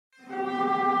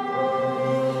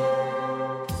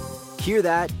Hear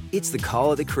that? It's the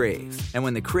call of the Crave. And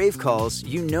when the Crave calls,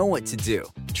 you know what to do.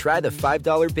 Try the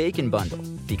 $5 Bacon Bundle,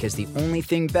 because the only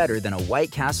thing better than a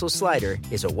White Castle slider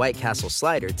is a White Castle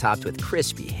slider topped with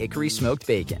crispy hickory smoked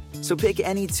bacon. So pick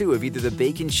any two of either the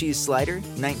Bacon Cheese Slider,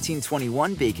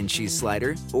 1921 Bacon Cheese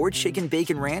Slider, or Chicken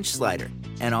Bacon Ranch Slider.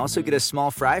 And also get a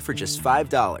small fry for just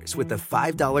 $5 with the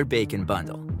 $5 Bacon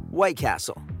Bundle. White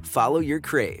Castle. Follow your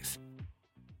Crave.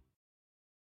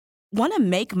 Want to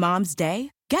make Mom's day?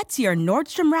 Get to your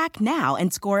Nordstrom Rack now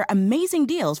and score amazing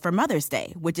deals for Mother's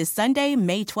Day, which is Sunday,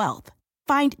 May 12th.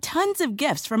 Find tons of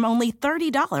gifts from only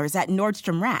 $30 at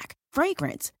Nordstrom Rack.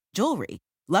 Fragrance, jewelry,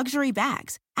 luxury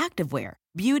bags, activewear,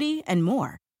 beauty, and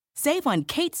more. Save on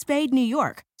Kate Spade New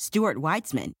York, Stuart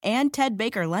Weitzman, and Ted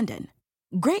Baker London.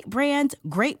 Great brands,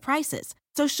 great prices.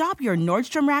 So shop your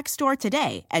Nordstrom Rack store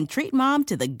today and treat Mom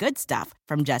to the good stuff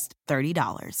from just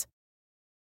 $30.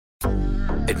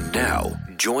 And now,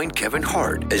 join Kevin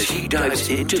Hart as he dives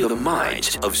into the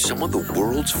minds of some of the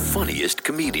world's funniest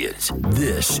comedians.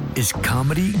 This is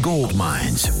Comedy Gold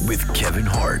Mines with Kevin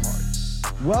Hart.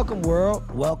 Welcome, world.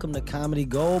 Welcome to Comedy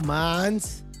Gold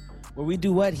Mines, where we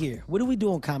do what here? What do we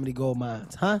do on Comedy Gold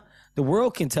Mines, huh? The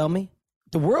world can tell me.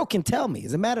 The world can tell me.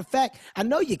 As a matter of fact, I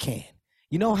know you can.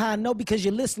 You know how I know? Because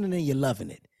you're listening and you're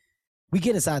loving it. We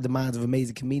get inside the minds of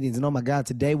amazing comedians, and oh my God,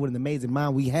 today, what an amazing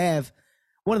mind we have.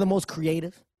 One of the most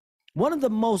creative, one of the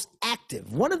most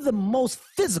active, one of the most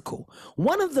physical,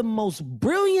 one of the most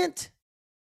brilliant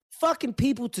fucking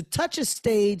people to touch a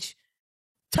stage,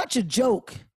 touch a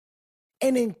joke,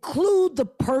 and include the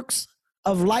perks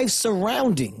of life's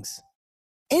surroundings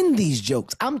in these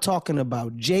jokes. I'm talking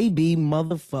about JB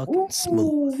motherfucking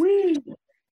Smooth.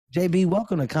 JB,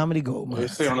 welcome to Comedy Gold. They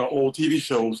say on the old TV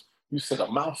shows, you said a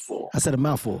mouthful. I said a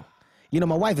mouthful. You know,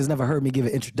 my wife has never heard me give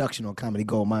an introduction on Comedy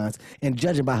Gold Mines, and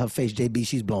judging by her face, JB,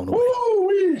 she's blown away.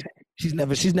 Woo-wee. She's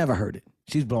never heard it.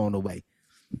 She's blown away.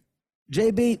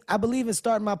 JB, I believe in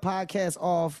starting my podcast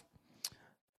off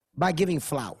by giving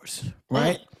flowers,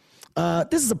 right?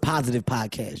 This is a positive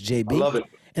podcast, JB. I love it.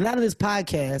 And out of this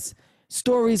podcast,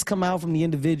 stories come out from the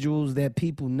individuals that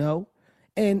people know,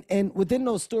 and within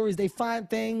those stories, they find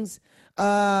things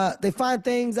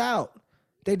out.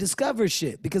 They discover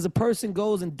shit because a person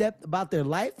goes in depth about their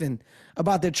life and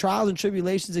about their trials and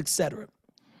tribulations, etc.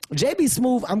 JB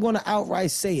Smooth, I'm going to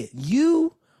outright say it.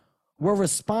 You were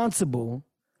responsible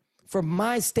for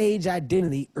my stage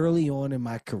identity early on in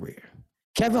my career.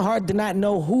 Kevin Hart did not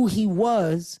know who he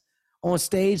was on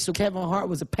stage, so Kevin Hart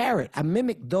was a parrot. I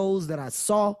mimicked those that I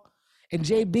saw. And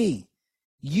JB,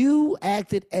 you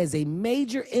acted as a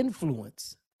major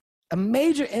influence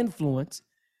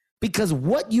because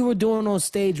what you were doing on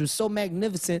stage was so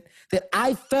magnificent that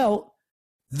I felt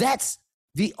that's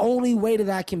the only way that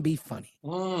I can be funny.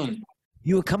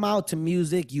 You would come out to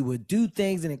music, you would do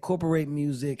things and incorporate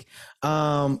music.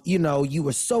 You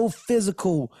were so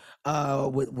physical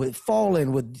with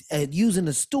falling, with using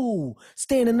the stool,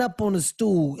 standing up on the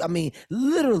stool. I mean,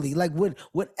 literally, like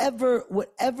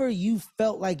whatever you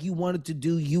felt like you wanted to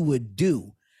do, you would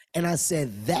do. And I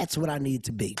said, that's what I need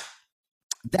to be.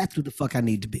 That's what the fuck I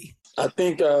need to be. I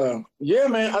think, man,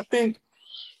 I think,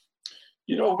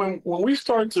 when we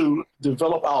start to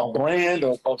develop our brand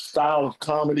of style of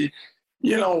comedy,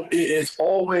 it's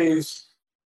always,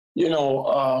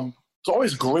 it's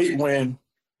always great when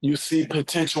you see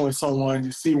potential in someone,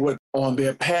 you see what on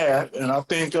their path. And I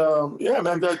think,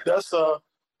 man, that's a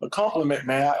compliment,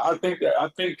 man. I thank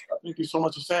you so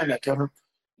much for saying that, Kevin.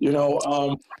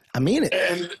 I mean it.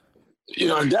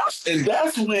 And,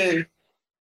 that's when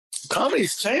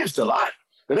comedy's changed a lot.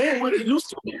 It ain't what it used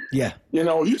to be. Yeah. You're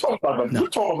talking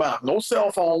about no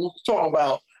cell phones. You're talking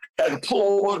about having to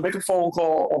pull over, make a phone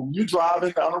call, or you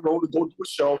driving down the road to go to a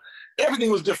show.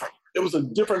 Everything was different. It was a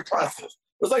different process.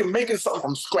 It was like making something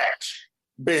from scratch,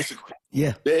 basically.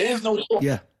 Yeah. There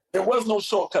was no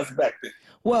shortcuts back then.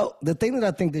 Well, the thing that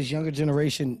I think this younger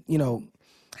generation,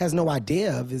 has no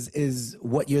idea of is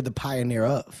what you're the pioneer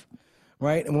of,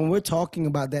 right? And when we're talking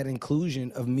about that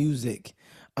inclusion of music,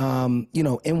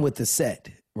 in with the set,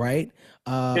 right?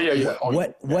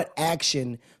 What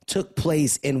action took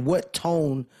place and what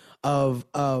tone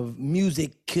of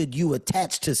music could you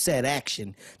attach to said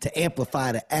action to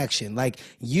amplify the action? Like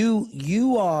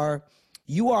you are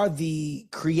the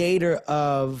creator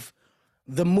of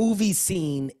the movie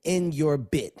scene in your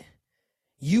bit.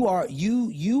 You are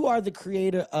the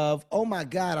creator of, oh my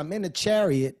God, I'm in a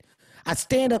chariot. I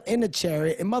stand up in the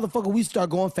chariot and motherfucker, we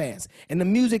start going fast. And the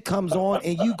music comes on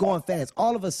and you going fast.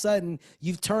 All of a sudden,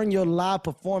 you've turned your live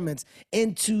performance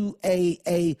into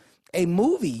a a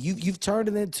movie. You've turned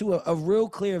it into a real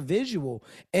clear visual.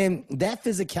 And that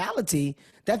physicality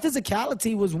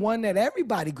was one that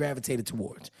everybody gravitated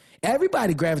towards.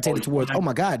 Everybody gravitated towards, oh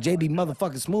my God, JB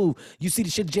motherfucking Smooth. You see the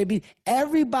shit JB?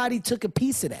 Everybody took a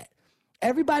piece of that.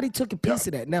 Everybody took a piece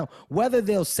of that. Now, whether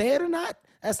they'll say it or not,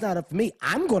 that's not up for me.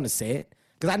 I'm going to say it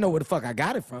because I know where the fuck I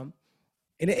got it from.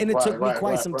 And it took me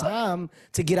quite some time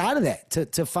to get out of that,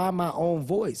 to find my own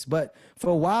voice. But for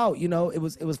a while, you know, it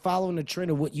was following the trend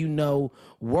of what you know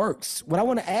works. What I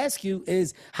want to ask you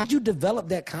is, how'd you develop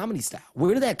that comedy style?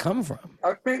 Where did that come from?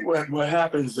 I think what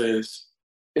happens is,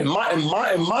 in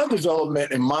my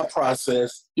development, in my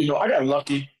process, you know, I got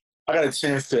lucky. I got a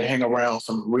chance to hang around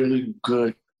some really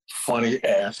good, funny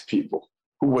ass people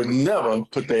who would never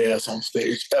put their ass on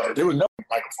stage ever. They would never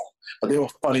microphone, but they were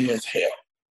funny as hell.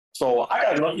 So I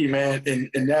got lucky, man,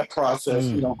 in that process,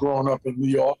 you know, growing up in New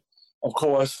York, of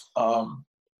course.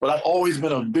 But I've always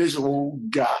been a visual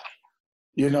guy,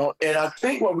 you know. And I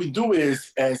think what we do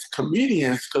is, as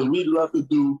comedians, because we love to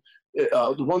do,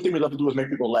 the one thing we love to do is make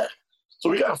people laugh. So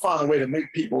we got to find a way to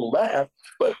make people laugh.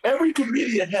 But every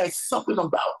comedian has something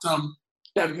about them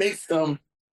that makes them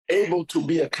able to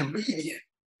be a comedian,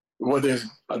 whether it's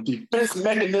a defense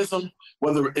mechanism,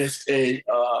 whether it's a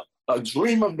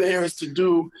dream of theirs to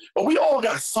do. But we all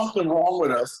got something wrong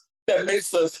with us that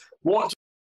makes us want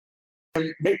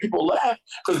to make people laugh,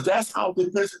 because that's our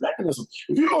defense mechanism.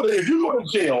 If you go to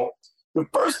jail, the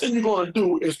first thing you're going to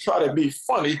do is try to be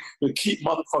funny to keep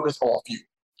motherfuckers off you.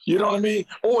 You know what I mean?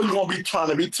 Or you're going to be trying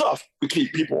to be tough to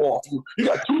keep people off you. You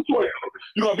got two choices.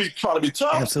 You're going to be trying to be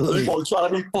tough, absolutely, or you're going to try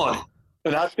to be funny.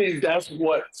 And I think that's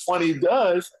what funny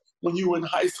does when you're in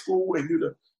high school and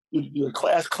you're the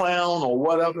class clown or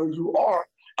whatever you are.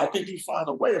 I think you find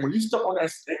a way. And when you step on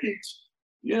that stage,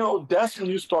 you know, that's when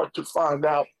you start to find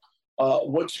out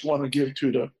what you want to give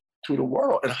to the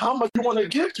world and how much you want to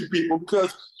give to people,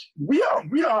 because we are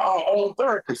our own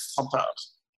therapists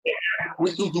sometimes.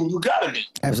 You gotta be.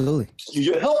 Absolutely.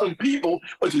 You're helping people,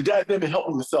 but you got them to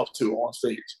helping yourself too on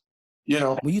stage. You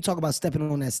know. When you talk about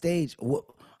stepping on that stage,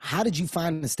 how did you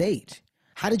find the stage?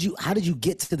 How did you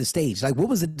get to the stage? Like, what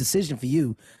was the decision for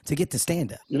you to get to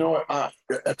stand up? You know what?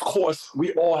 Of course,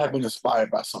 we all have been inspired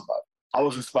by somebody. I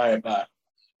was inspired by,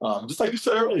 just like you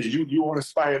said earlier, you were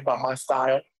inspired by my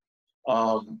style,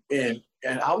 and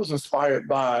I was inspired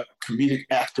by comedic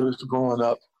actors growing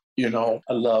up. You know,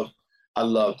 I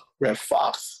loved Red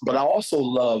Fox, but I also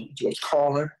loved George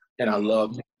Carlin, and I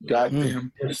loved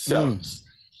goddamn Sellers.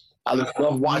 I just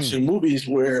love watching movies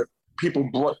where people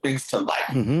brought things to life.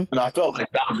 And I felt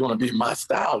like that was going to be my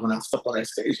style when I stepped on that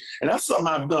stage. And that's something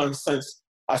I've done since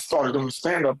I started doing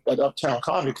stand-up at Uptown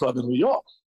Comedy Club in New York.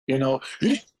 You know,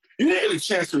 you didn't get a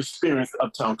chance to experience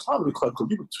Uptown Comedy Club because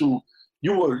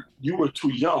you were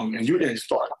too young and you didn't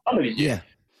start comedy yet. Yeah.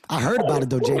 I heard about it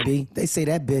though, JB. They say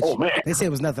that bitch. Oh, man. They say it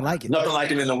was nothing like it. Nothing like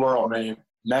it in the world, man.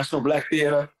 National Black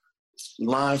Theater,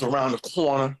 lines around the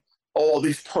corner, all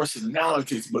these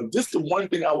personalities. But this is the one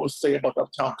thing I will say about the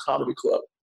Uptown Comedy Club.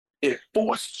 It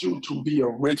forced you to be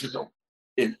original.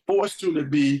 It forced you to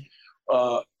be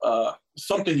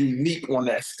something unique on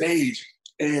that stage.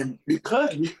 And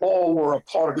because we all were a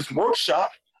part of this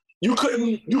workshop, you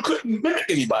couldn't mimic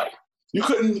anybody. You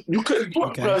couldn't do it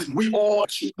because we all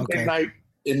Tuesday night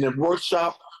in the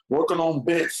workshop, working on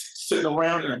bits, sitting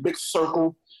around in a big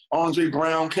circle, Andre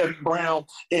Brown, Kevin Brown,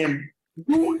 and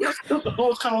it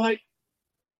was kind of like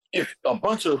if a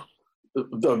bunch of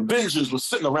the Avengers were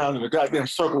sitting around in a goddamn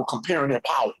circle comparing their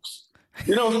powers.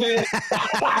 You know what I'm saying?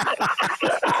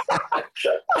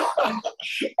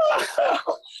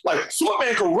 Like,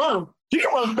 Superman can run. He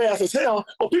can run fast as hell,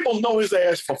 but people know his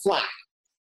ass for flying.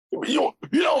 You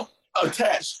don't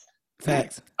attach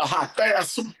facts. How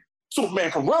fast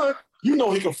Superman can run. You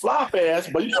know he can fly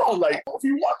fast, but you don't like, if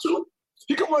you want to,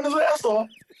 he can run his ass off.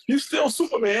 He's still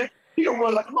Superman. He can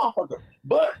run like a motherfucker,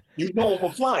 but you know him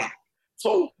for flying.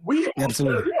 So we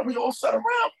all sat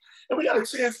around and we got a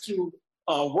chance to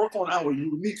work on our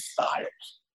unique styles.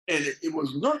 And it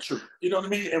was nurtured, you know what I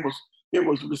mean? It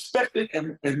was respected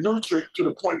and nurtured to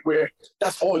the point where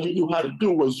that's all you knew how to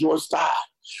do was your style.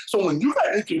 So when you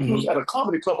got introduced at a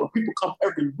comedy club where people come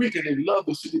every week and they love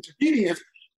to see the comedians,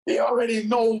 they already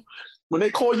know when they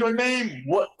call your name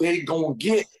what they gonna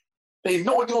get. They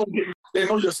know what they're gonna get. They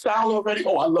know your style already.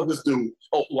 Oh, I love this dude.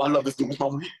 Oh, I love this dude. He's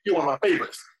one of my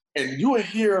favorites. And you will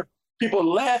hear people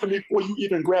laughing before you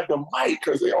even grab the mic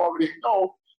because they already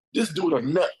know this dude a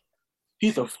nut.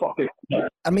 He's a fucking nut.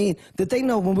 I mean, the thing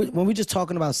though, when we're just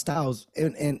talking about styles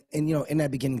and you know, in that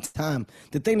beginning time,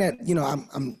 the thing that, you know,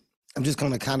 I'm just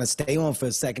going to kind of stay on for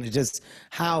a second. It's just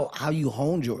how you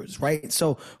honed yours, right?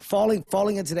 So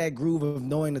falling into that groove of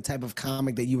knowing the type of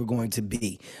comic that you were going to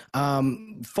be,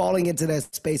 falling into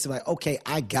that space of like, okay,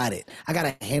 I got it. I got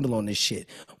a handle on this shit.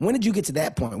 When did you get to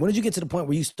that point? When did you get to the point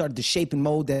where you started to shape and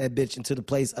mold that bitch into the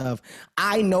place of,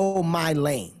 I know my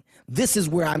lane. This is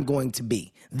where I'm going to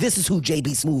be. This is who JB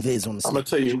Smoove is on the stage. I'm going to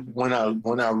tell you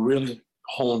when I really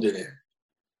honed it in.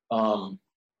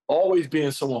 Always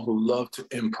being someone who loved to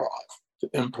improvise,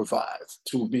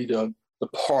 to be the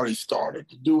party starter,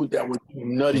 the dude that would do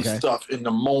nutty stuff in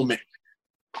the moment,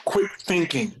 quick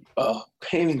thinking,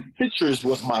 painting pictures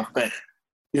was my thing.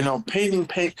 You know, painting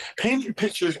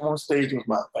pictures on stage was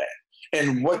my thing.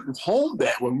 And what honed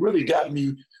that, what really got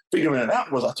me figuring it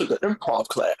out was I took an improv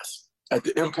class at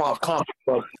the Improv Comedy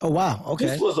Club. Oh, wow. Okay.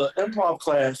 This was an improv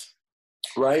class,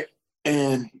 right?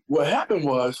 And what happened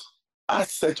was, I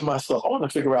said to myself, I want to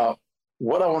figure out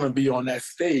what I want to be on that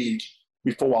stage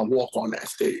before I walk on that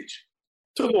stage.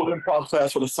 Took a little improv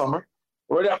class for the summer.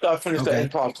 Right after I finished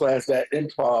that improv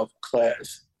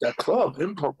class, that club,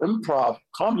 improv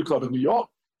comedy club in New York,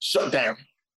 shut down.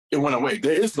 It went away.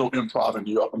 There is no improv in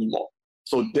New York anymore.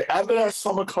 So after that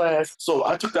summer class, so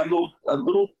I took that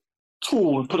little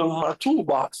tool and put it in my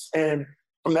toolbox. And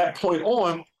from that point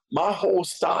on, my whole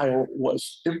style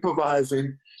was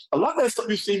improvising. A lot of that stuff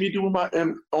you see me do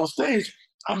on stage,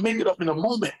 I make it up in a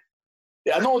moment.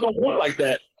 Yeah, I know it don't work like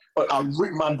that, but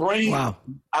my brain,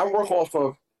 I work off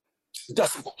of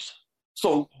decibels.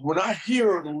 So when I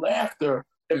hear laughter,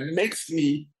 it makes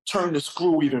me turn the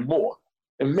screw even more.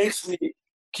 It makes me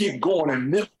keep going.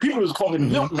 And people used to call me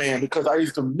Milkman because I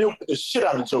used to milk the shit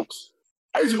out of jokes.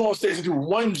 I used to go on stage and do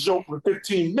one joke for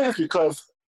 15 minutes because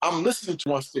I'm listening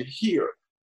to us to hear,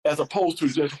 as opposed to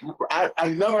just,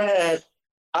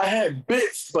 I had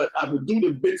bits, but I would do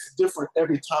the bits different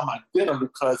every time I did them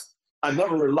because I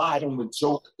never relied on the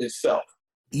joke itself.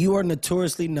 You are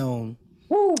notoriously known.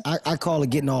 I call it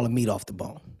getting all the meat off the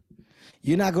bone.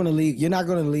 You're not going to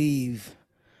leave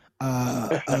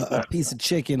a piece of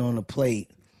chicken on a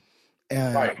plate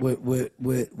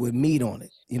with meat on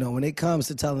it. You know, when it comes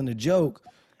to telling a joke,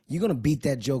 you're going to beat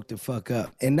that joke the fuck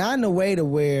up, and not in a way to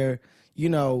where, you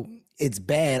know, it's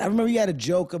bad. I remember you had a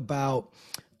joke about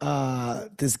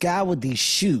this guy with these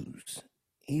shoes.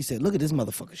 He said, look at this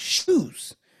motherfucker's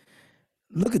shoes.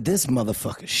 Look at this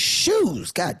motherfucker's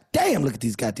shoes. God damn, look at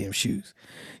these goddamn shoes.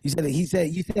 You said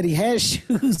he had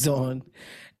shoes on,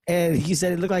 and he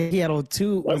said it looked like he had on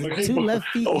two left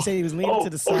feet. He said he was leaning to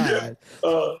the side.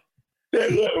 It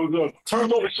was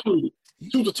turned over shoes.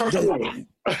 Shoes were turned over.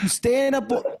 You stand up.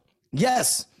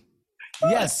 Yes.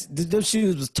 Yes, those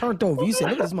shoes was turned over. You said,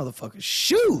 look at this motherfucker's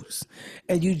shoes.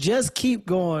 And you just keep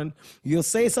going. You'll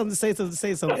say something,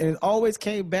 and it always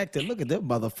came back to, look at them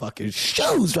motherfucking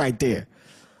shoes right there.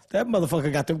 That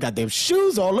motherfucker got them goddamn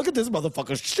shoes on. Look at this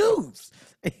motherfucker's shoes.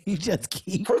 And you just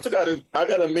keep. First, I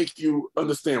gotta make you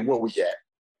understand where we at.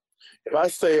 If I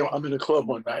say I'm in a club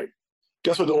one night,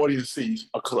 guess what the audience sees?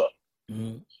 A club.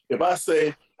 Mm-hmm. If I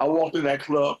say I walked in that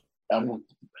club, I want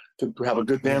to have a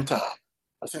good damn time.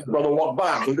 I said, brother, walk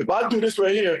by me. If I do this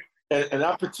right here and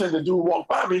I pretend the dude walk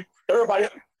by me, everybody,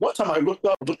 one time I looked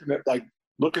up, looking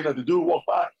at the dude walk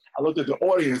by, I looked at the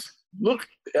audience,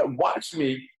 watch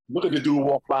me, look at the dude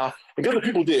walk by, and guess what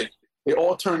people did? They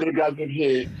all turned their goddamn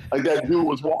head like that dude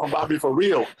was walking by me for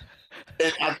real.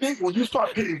 And I think when you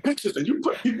start getting pictures and you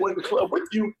put people in the club with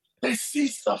you, they see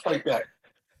stuff like that.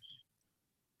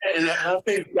 And I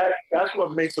think that's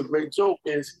what makes a great joke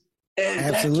is,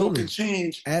 and that joke can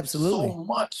change so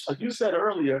much. Like you said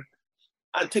earlier,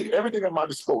 I take everything at my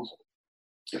disposal.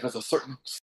 If it's a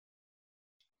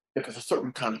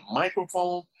certain kind of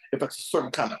microphone, if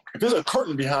there's a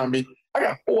curtain behind me, I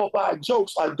got 4 or 5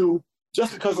 jokes I do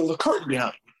just because there's a curtain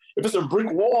behind me. If there's a brick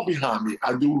wall behind me,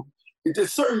 I do.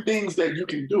 There's certain things that you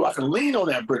can do. I can lean on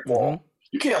that brick wall. Mm-hmm.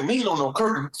 You can't lean on no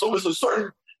curtain. So it's a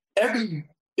certain, every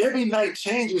night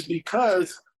changes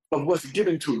because of what's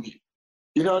given to me.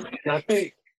 You know, and I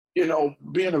think, you know,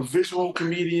 being a visual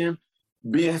comedian,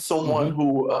 being someone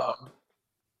who's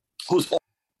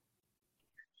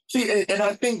and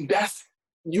I think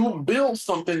you build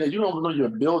something that you don't know you're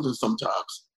building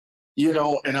sometimes. You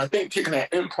know, and I think taking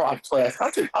that improv class,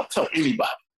 I'll tell anybody,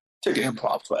 take an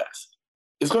improv class.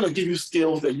 It's going to give you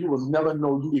skills that you will never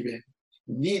know you even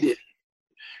needed.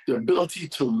 The ability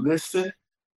to listen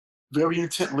very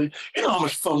intently. You know how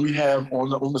much fun we have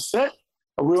on the set?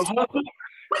 A Real Husband?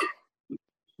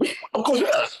 Of course, we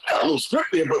got a little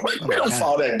script there, but we don't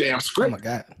follow that damn script. Oh, my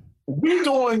God. We're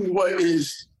doing what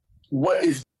is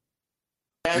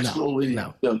naturally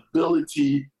the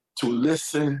ability to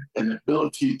listen and the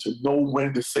ability to know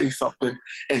when to say something.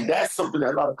 And that's something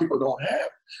that a lot of people don't have.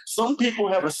 Some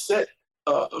people have a set,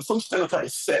 some stereotype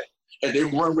is set, and they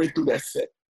run right through that set.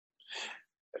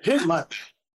 Here's my,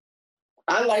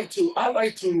 I like to,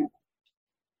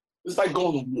 it's like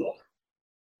going to war.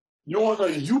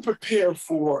 You prepare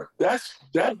for, that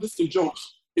list of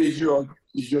jokes is your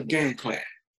game plan.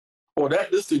 Or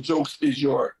that list of jokes is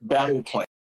your battle plan.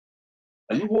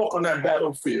 And you walk on that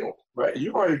battlefield, right?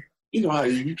 You know how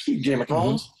you see Game of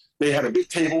Thrones. Mm-hmm. They had a big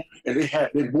table and they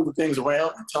moving things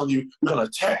around and telling you we're gonna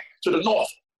attack to the north,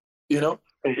 you know.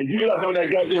 And you get out on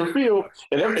that goddamn field,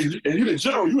 and you the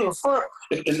general, you in the front,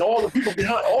 and all the people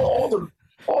behind, all the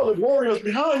warriors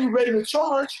behind you ready to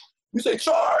charge. You say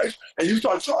charge, and you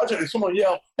start charging, and someone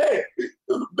yell, "Hey,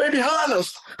 they behind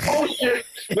us!" Oh shit!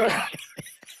 You gotta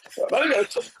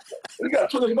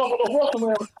turn this motherfucker horse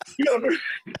around. You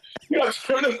gotta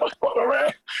turn this motherfucker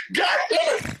around. God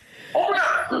damn it! Oh my!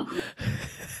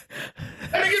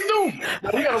 And he get through.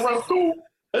 Now you gotta run through.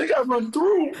 And you gotta run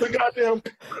through the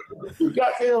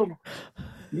goddamn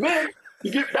man to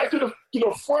get back to the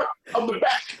front of the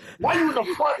back. Why you in the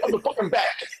front of the fucking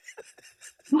back?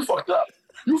 You fucked up.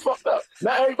 You fucked up.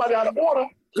 Now everybody out of order,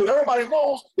 because everybody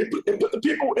knows it put the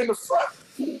people in the front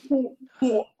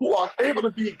who are able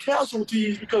to be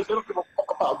casualties because they don't give a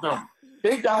fuck about them.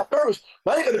 They die first.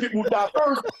 Now they got the people who die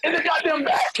first, and they got them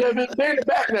back, Kevin. They in the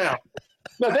back now.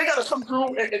 Now they got to come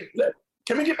through and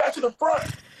can we get back to the front?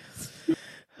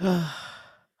 Now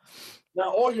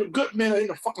all your good men are in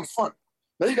the fucking front.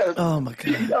 Now you got to. Oh my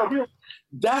God.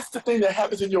 That's the thing that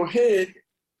happens in your head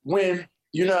when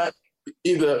you're not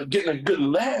either getting a good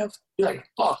laugh. You're like,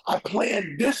 fuck, I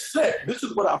planned this set. This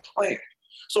is what I planned.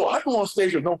 So I go on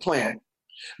stage with no plan.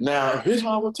 Now, here's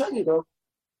what I will tell you, though.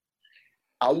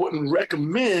 I wouldn't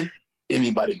recommend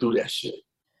anybody do that shit.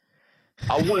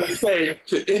 I wouldn't say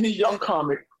to any young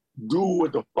comic, do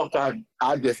what the fuck I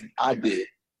did.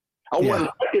 I wouldn't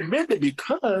recommend it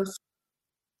because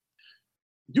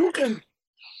you can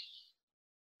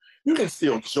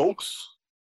steal jokes.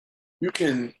 You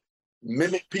can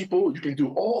mimic people. You can do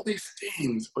all these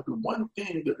things. But the one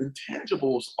thing, the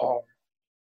intangibles are,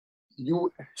 you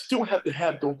still have to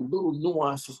have those little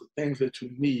nuances of things that you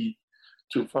need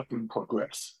to fucking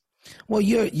progress. Well,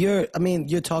 you're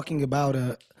talking about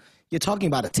a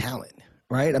talent,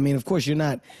 right? I mean, of course,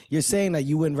 you're saying that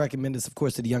you wouldn't recommend this, of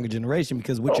course, to the younger generation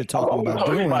because what you're talking about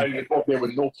doing. Everybody there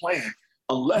with no plan,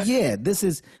 unless you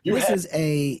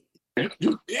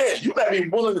gotta be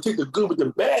willing to take the good with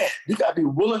the bad. You gotta be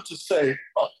willing to say,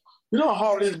 you know how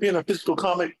hard it is being a physical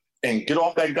comic and get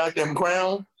off that goddamn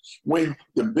ground when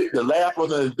the laugh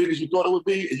wasn't as big as you thought it would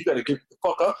be, and you gotta get the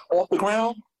fuck up off the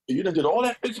ground, and you done did all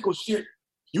that physical shit.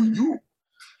 You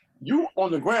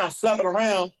on the ground flapping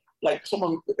around like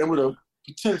someone and with a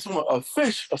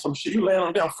fish or some shit. You laying on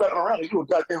the ground flapping around like you a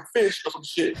goddamn fish or some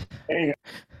shit. And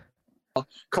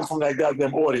come from that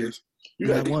goddamn audience. You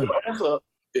gotta get your ass up.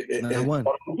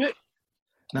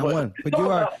 But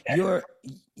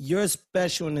you're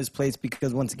special in this place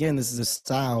because once again, this is a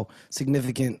style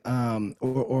significant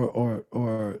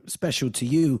or special to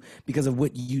you because of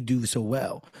what you do so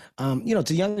well. To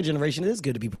the younger generation, it is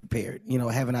good to be prepared.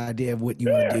 Have an idea of what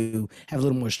you want to do, have a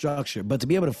little more structure. But to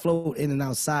be able to float in and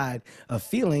outside of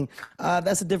feeling,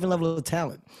 that's a different level of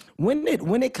talent. When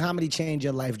did comedy change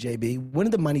your life, JB? When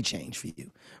did the money change for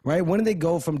you? Right? When did they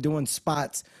go from doing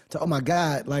spots to, oh my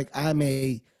God, like I'm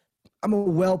a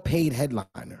well-paid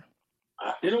headliner?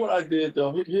 You know what I did,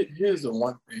 though? Here's the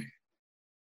one thing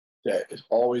that has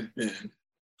always been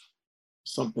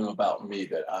something about me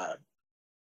that I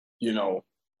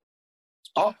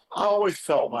always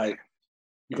felt like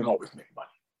you can always make money.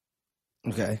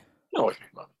 Okay. You can always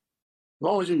make money. As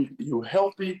long as you're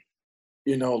healthy,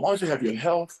 as long as you have your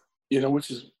health,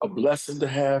 which is a blessing to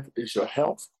have, is your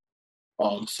health,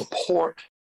 support.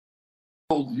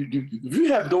 If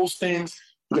you have those things,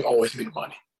 you can always make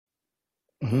money.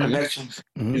 Mm-hmm. Connections,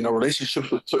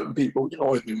 relationships with certain people, you can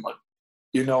always make money.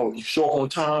 You show on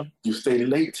time, you stay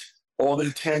late, all the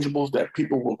intangibles that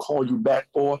people will call you back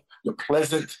for, you're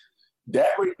pleasant, that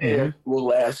right there will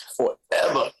last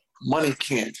forever. Money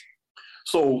can't.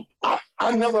 So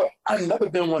I never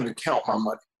been one to count my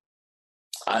money.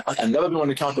 I never been one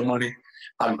to count the money.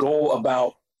 I go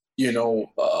about,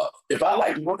 if I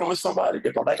like working with somebody,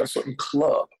 if I like a certain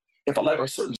club, if I like a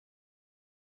certain,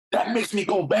 that makes me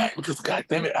go back because, God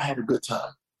damn it, I had a good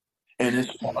time. And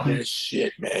it's all that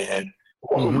shit, man.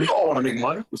 Well, we all want to make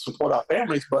money to support our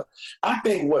families, but I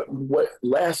think what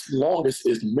lasts longest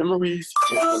is memories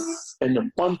and the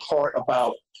fun part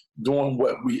about doing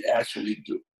what we actually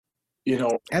do. You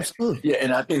know, Absolutely. yeah,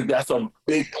 and I think that's a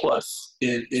big plus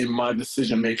in my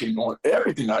decision making on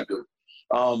everything I do.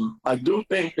 I do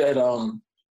think that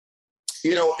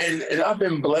you know, and I've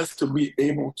been blessed to be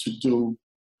able to do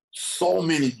so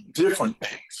many different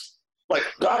things. Like,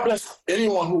 God bless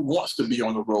anyone who wants to be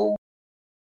on the road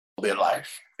all their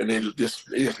life, and they just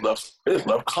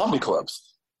love comedy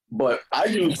clubs. But I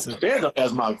use stand-up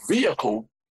as my vehicle.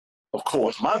 Of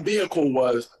course, my vehicle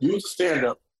was use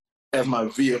stand-up as my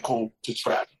vehicle to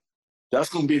travel. That's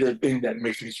going to be the thing that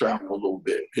makes me travel a little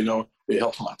bit. You know, it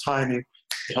helps my timing.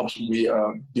 It helps me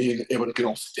being able to get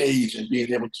on stage and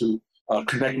being able to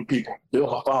connect with people,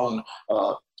 build my following,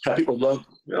 have people love.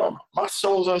 You know, my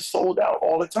shows are sold out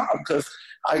all the time because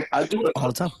I do all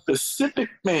the time. Specific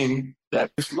thing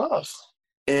that is loves.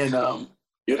 And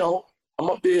you know, I'm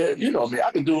up there. You know,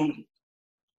 I can do.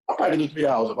 I probably do 3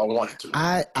 hours if I wanted to.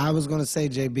 I was gonna say,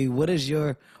 JB, what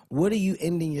are you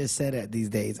ending your set at these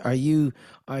days? Are you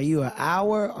an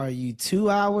hour? Are you 2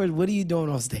 hours? What are you doing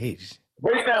on stage?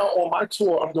 Right now on my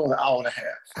tour, I'm doing an hour and a half.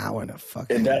 Hour and a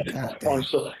fucking. And that is fun.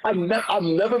 So I've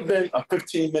never been a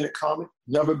 15-minute comic.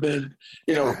 Never been,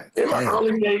 you know, in my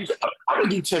early days, I would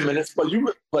do 10 minutes, but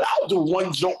I'll do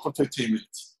one joke for 15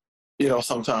 minutes. You know,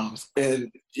 sometimes,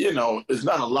 and you know, it's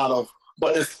not a lot of,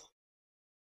 but it's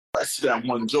that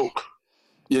one joke.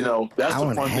 You know, that's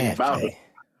the fun thing about it.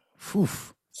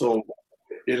 Oof. So,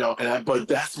 you know, but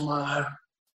that's my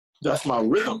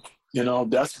rhythm. You know,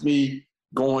 that's me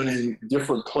going in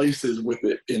different places with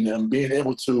it and being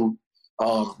able to,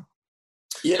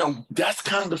 you know, that's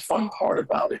kind of the fun part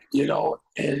about it, you know,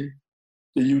 and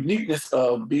the uniqueness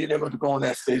of being able to go on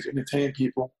that stage, entertain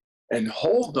people, and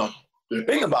hold them. The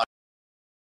thing about it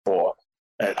for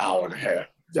an hour and a half,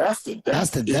 that's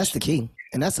the key.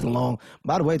 And that's a long,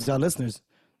 by the way, to our listeners,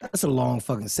 that's a long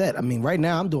fucking set. I mean, right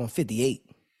now I'm doing 58.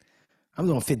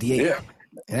 Yeah.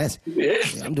 And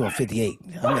I'm doing 58.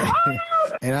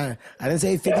 And I didn't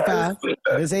say 55. I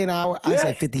didn't say an hour. I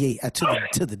said 58. I took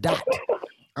it to the dot.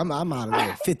 I'm out of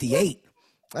there. 58.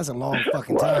 That's a long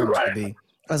fucking time, Mr. B.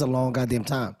 That's a long goddamn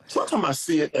time. Sometimes I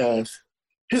see it as,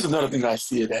 here's another thing I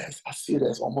see it as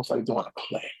almost like doing a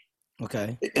play.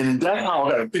 Okay. And that's how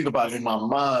I got to think about it in my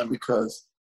mind, because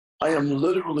I am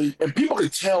literally, and people can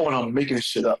tell when I'm making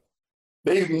shit up.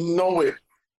 They know it,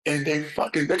 and they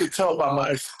can tell by my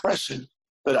expression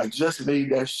that I just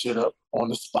made that shit up on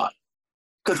the spot.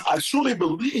 Because I truly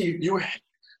believe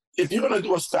if you're going to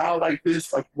do a style like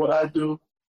this, like what I do,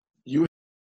 you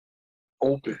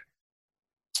open.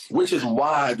 Which is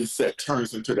why the set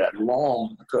turns into that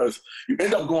long, because you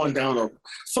end up going down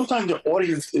sometimes the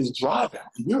audience is driving,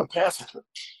 and you're a passenger.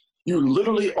 You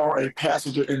literally are a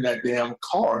passenger in that damn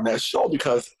car, in that show,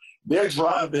 because they're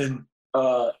driving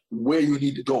where you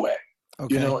need to go at.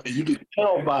 Okay. You know, and you can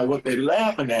tell by what they're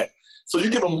laughing at. So you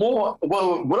give them more,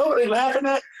 well, whatever they're laughing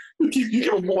at, you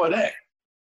give them more of that,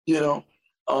 you know,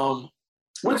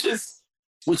 which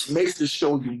makes the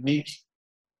show unique,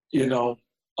 you know,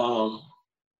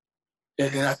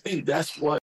 and I think that's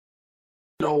what,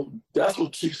 you know, that's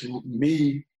what keeps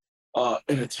me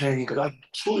entertaining, because I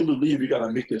truly believe you got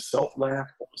to make yourself laugh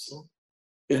also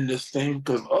in this thing,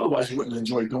 because otherwise you wouldn't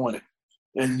enjoy doing it.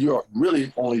 And you're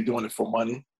really only doing it for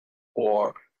money,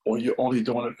 or you're only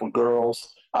doing it for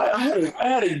girls. I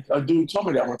had a dude tell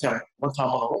me that one time on the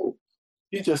road.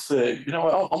 He just said, you know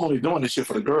what, I'm only doing this shit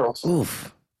for the girls.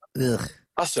 Oof. Ugh.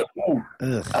 I said, ooh.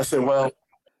 Ugh. I said, well,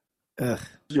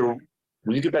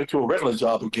 when you get back to a regular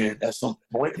job again at some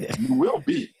point, you will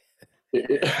be.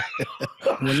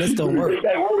 When this don't work.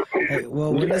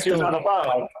 When this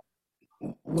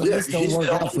don't work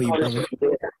out for you, brother.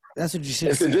 That's what you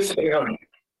should say. This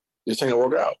ain't gonna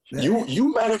work out. Yeah.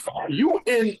 You matter. You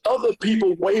in other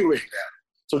people's way right now.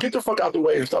 So get the fuck out the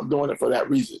way and stop doing it for that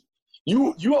reason.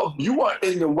 You are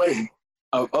in the way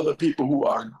of other people who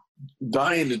are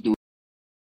dying to do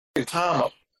it. Time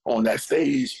up on that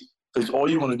stage, because all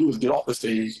you want to do is get off the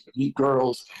stage, meet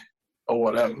girls or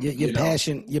whatever. Your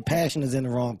passion is in the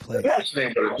wrong place.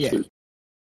 Yeah.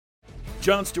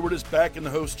 Jon Stewart is back in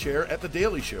the host chair at The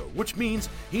Daily Show, which means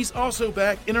he's also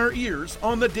back in our ears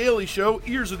on The Daily Show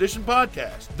Ears Edition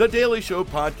podcast. The Daily Show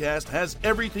podcast has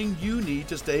everything you need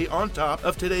to stay on top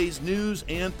of today's news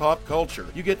and pop culture.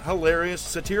 You get hilarious,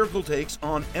 satirical takes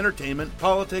on entertainment,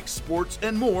 politics, sports,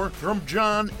 and more from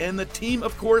Jon and the team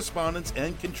of correspondents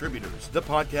and contributors. The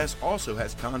podcast also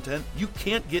has content you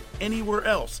can't get anywhere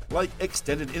else, like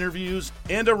extended interviews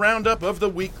and a roundup of the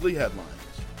weekly headlines.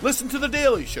 Listen to The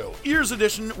Daily Show, Ears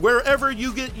Edition, wherever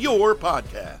you get your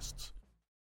podcasts.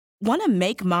 Want to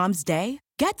make Mom's Day?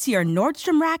 Get to your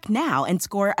Nordstrom Rack now and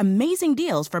score amazing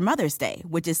deals for Mother's Day,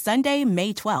 which is Sunday,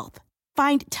 May 12th.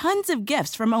 Find tons of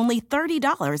gifts from only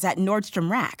 $30 at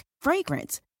Nordstrom Rack.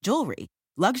 Fragrance, jewelry,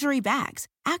 luxury bags,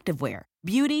 activewear,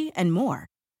 beauty, and more.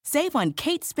 Save on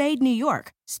Kate Spade New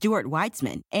York, Stuart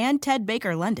Weitzman, and Ted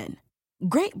Baker London.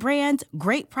 Great brands,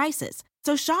 great prices.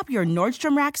 So shop your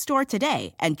Nordstrom Rack store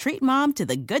today and treat mom to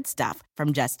the good stuff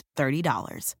from just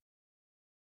 $30.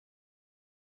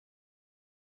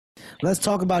 Let's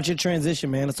talk about your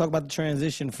transition, man. Let's talk about the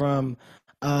transition from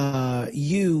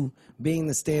you being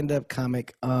the stand-up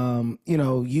comic,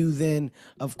 you then,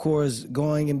 of course,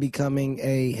 going and becoming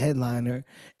a headliner.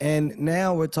 And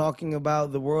now we're talking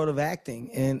about the world of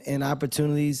acting and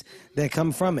opportunities that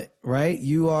come from it, right?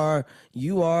 You are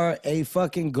a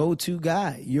fucking go-to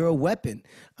guy. You're a weapon.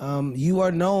 You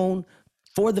are known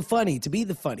for the funny, to be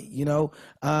the funny,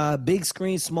 big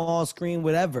screen, small screen,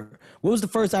 whatever. What was the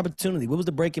first opportunity? What was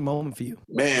the breaking moment for you?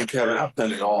 Man, Kevin, I've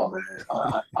done it all, man.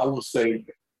 I will say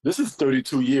this is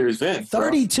 32 years in.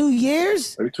 32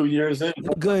 years? 32 years in.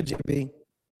 Good, JB.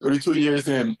 32 years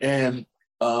in. And,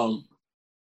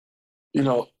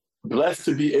 blessed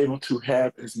to be able to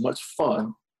have as much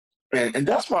fun. And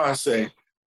that's why I say,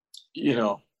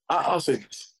 I'll say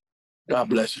this. God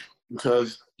bless you.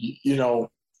 Because,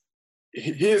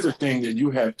 here's the thing that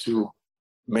you have to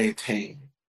maintain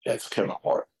as Kevin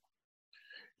Hart.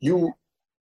 You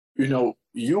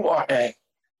are at,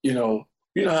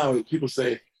 how people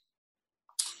say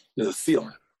there's a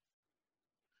ceiling.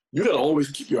 You got to always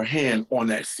keep your hand on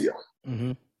that ceiling. Mm-hmm.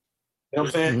 You know what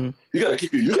I'm saying? Mm-hmm. You got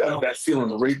to have that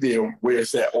ceiling right there where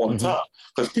it's at all the time.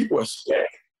 Because people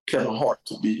expect Kevin Hart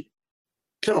to be.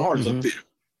 Kevin Hart is up there.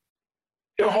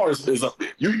 Kevin Hart is up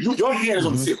there. Your hand is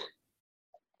on the ceiling.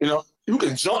 You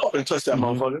can jump up and touch that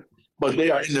motherfucker, but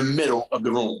they are in the middle of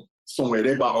the room somewhere.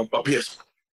 They're about up here.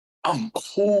 I'm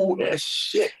cool as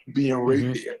shit being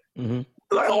right there.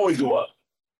 Mm-hmm. I always go up.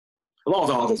 As long as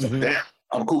I don't go down,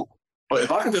 I'm cool. But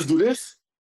if I can just do this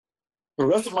for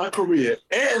the rest of my career,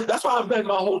 and that's why I've done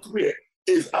my whole career,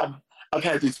 is I've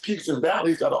had these peaks and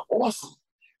valleys that are awesome,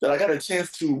 that I got a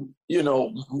chance to,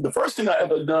 the first thing I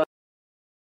ever done,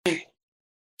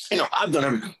 I've done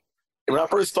everything. And when I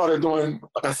first started doing,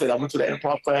 like I said, I went to the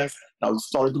improv class, and I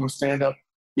started doing stand-up,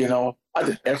 I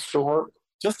did extra work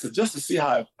just to see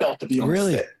how it felt to be on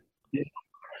the set. Yeah.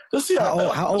 Just see how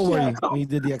old were you when you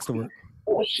did the extra work?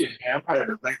 Oh shit, man! I'm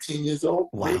probably 19 years old.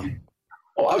 Wow. Maybe.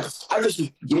 Oh, I just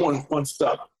was doing fun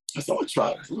stuff. I thought I'd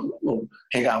try this.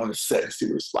 Hang out on the set and see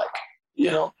what it's like,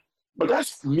 But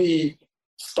that's me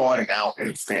starting out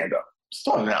in stand-up.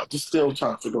 Just still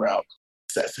trying to figure out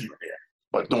sets here and there,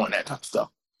 but doing that kind of stuff.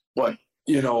 But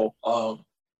and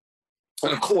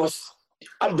of course,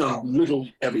 I've done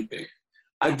literally everything.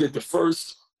 I did the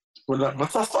first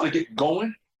once I started getting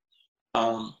going.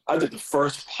 I did the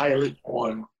first pilot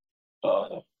on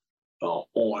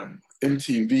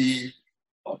MTV,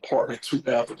 Apartment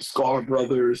 2F with the Scarlett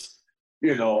Brothers.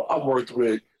 I worked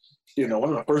with, one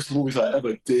of the first movies I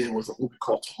ever did was a movie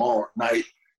called Tomorrow Night.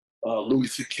 Louis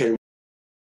C.K.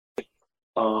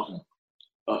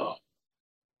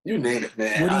 You name it,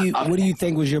 man. What do you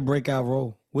think was your breakout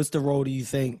role? What's the role do you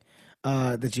think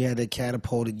that you had that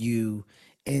catapulted you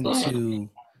into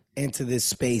this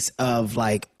space of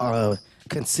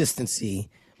consistency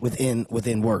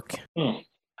within work?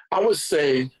 I would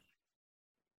say,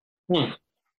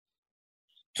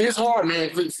 it's hard,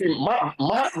 man. See,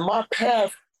 my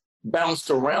path bounced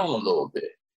around a little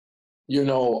bit.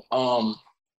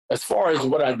 As far as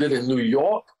what I did in New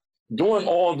York, doing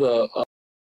all the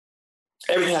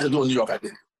everything I had to do in New York, I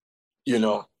did.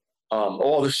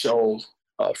 All the shows,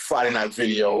 Friday night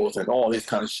videos, and all these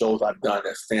kind of shows I've done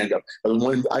that stand up. But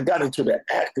when I got into the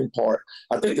acting part,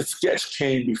 I think the sketch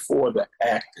came before the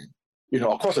acting.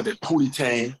 Of course, I did Pootie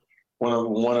Tang, one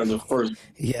of the first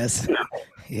yes,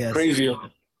 crazier,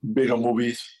 bigger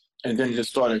movies, and then just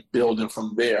started building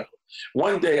from there.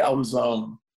 One day I was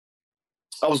on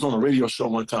a radio show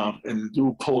one time, and the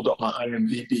dude pulled up my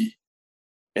IMDb,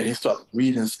 and he started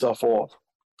reading stuff off,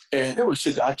 and it was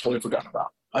shit that I totally forgot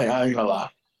about. I ain't gonna lie.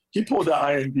 He pulled the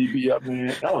IMDb up,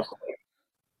 man. That was great.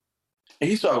 And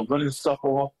he started running stuff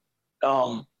off.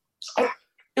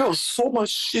 There was so much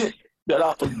shit that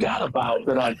I forgot about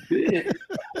that I did.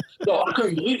 So I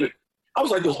couldn't believe it. I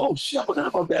was like, oh shit, I forgot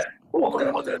about that. Oh, I forgot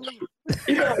about that too.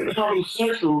 Even at Comedy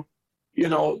Central,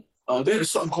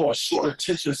 there's something called short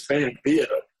attention span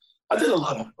theater. I did a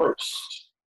lot of firsts.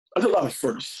 A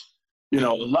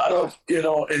lot of,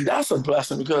 and that's a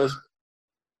blessing because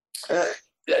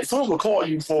someone will call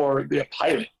you for their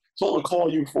pilot. Someone will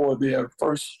call you for their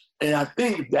first. And I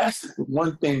think that's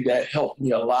one thing that helped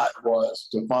me a lot was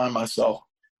to find myself.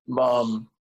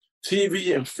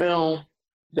 TV and film,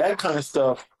 that kind of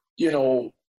stuff,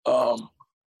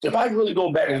 if I really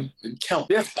go back and count,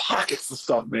 there's pockets of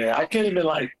stuff, man. I can't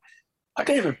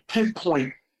even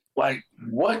pinpoint like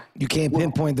what. You can't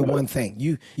pinpoint the one thing.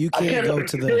 You can't go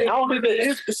to the. I don't think there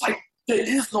is. It's like there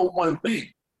is no one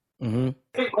thing. Mm-hmm.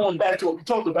 Going back to what we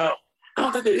talked about, I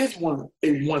don't think there is one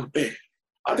thing.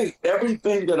 I think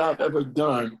everything that I've ever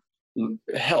done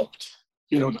helped.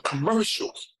 You know, the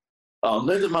commercials,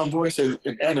 lending my voice in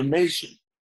animation,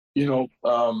 you know,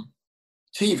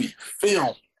 TV,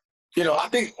 film. You know, I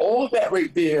think all that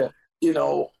right there, you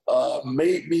know,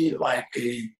 made me like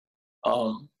a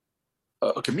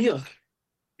chameleon.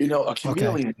 You know, a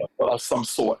chameleon of some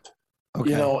sort.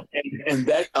 Okay. You know, and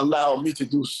that allowed me to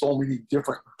do so many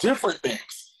different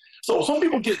things. So some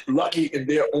people get lucky in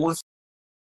their own.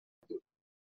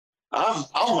 I'm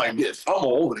like this. I'm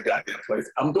all over the goddamn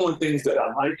place. I'm doing things that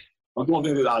I like. I'm doing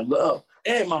things that I love.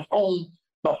 And my phone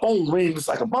rings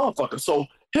like a motherfucker. So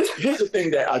here's the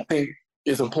thing that I think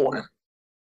is important.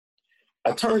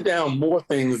 I turn down more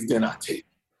things than I take.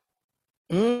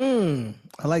 I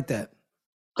like that.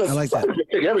 I like that. I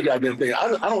take every goddamn thing. I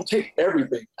don't take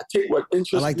everything. I take what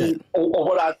interests me or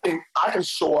what I think I can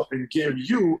show up and give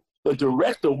you, the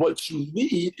director, what you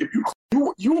need. If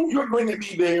you're bringing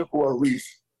me there for a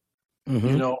reason. Mm-hmm.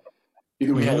 You know,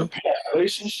 either we had a past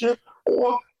relationship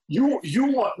or you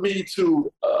want me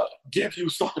to give you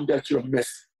something that you're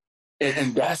missing.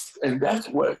 And that's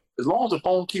what, as long as the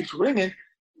phone keeps ringing,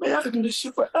 man, I can do this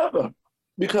shit forever.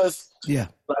 Because, like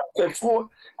I said before,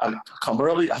 I come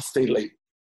early, I stay late.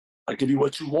 I give you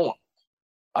what you want.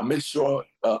 I make sure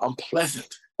I'm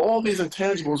pleasant. All these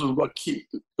intangibles are what keep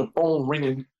the phone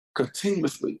ringing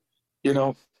continuously. You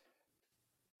know,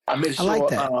 I make sure. I like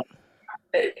that.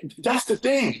 That's the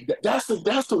thing. That's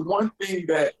the one thing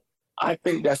that I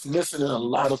think that's missing in a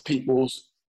lot of people's,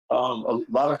 a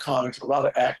lot of comics, a lot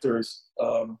of actors'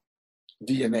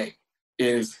 DNA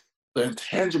is the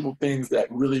intangible things that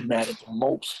really matter the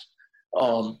most.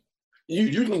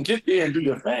 You can get there and do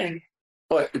your thing,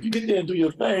 but if you get there and do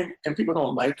your thing and people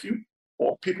don't like you,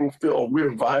 or people feel a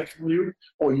weird vibe from you,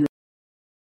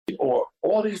 or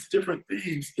all these different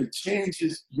things, it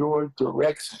changes your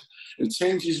direction. It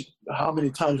changes how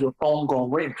many times your phone gonna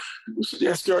ring. You sit there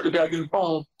and stare at the goddamn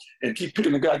phone and keep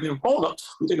picking the goddamn phone up.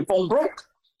 You think the phone broke,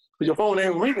 but your phone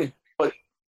ain't ringing. But,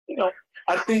 you know,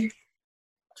 I think,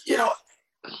 you know,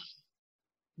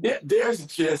 there's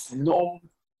just no,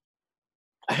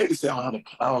 I hate to say I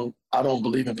don't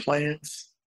believe in plans.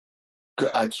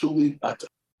 I truly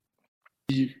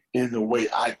believe in the way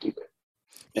I do it.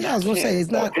 And I was gonna say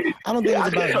it's not. I don't think it's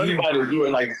about you. Anybody to do it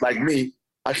like me.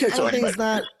 I can't tell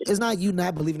anybody. It's not you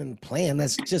not believing in the plan.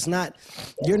 That's just not.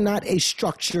 You're not a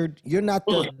structured. You're not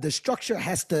the structure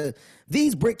has to.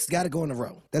 These bricks got to go in a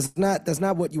row. That's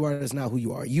not what you are. That's not who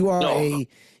you are. You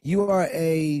are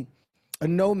a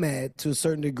nomad to a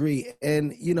certain degree,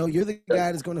 and you know you're the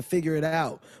guy that's going to figure it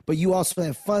out. But you also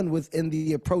have fun within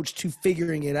the approach to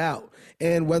figuring it out,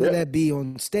 and whether that be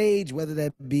on stage, whether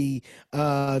that be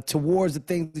towards the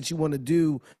things that you want to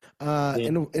do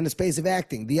in the space of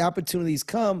acting. The opportunities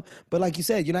come, but like you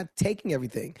said, you're not taking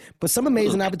everything. But some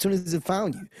amazing opportunities have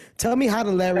found you. Tell me how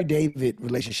the Larry David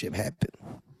relationship happened.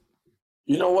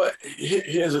 You know what?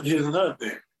 Here's another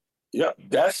thing. Yeah,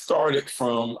 that started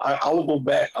from,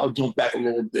 I'll jump back a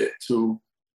little bit to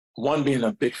one, being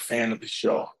a big fan of the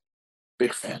show.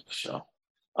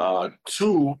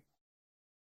 Two,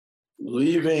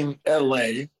 leaving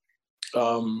LA,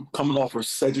 coming off of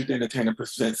Cedric the Entertainer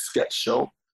Presents sketch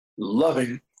show,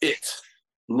 loving it,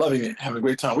 having a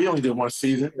great time. We only did one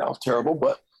season. That was terrible,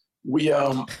 but we, you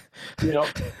know,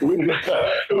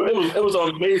 it was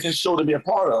an amazing show to be a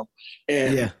part of.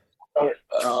 And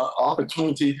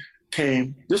opportunity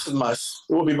came. It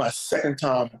will be my second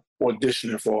time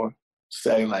auditioning for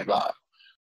Saturday Night Live.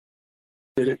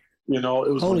 Did it? You know,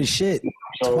 it was holy shit.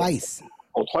 Twice.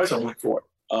 Oh, twice I went for it.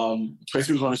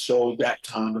 Tracy was on the show that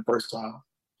time, the first time.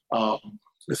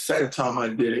 The second time I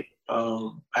did it,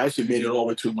 I actually made it all the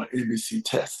way to my NBC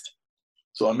test.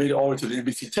 So I made it all the way to the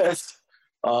NBC test.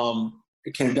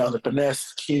 It came down to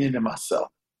Finesse, Keenan, and myself.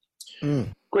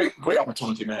 Great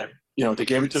opportunity, man. You know, they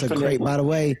gave it to Finesse.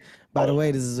 By the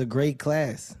way, this is a great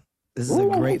class. This is a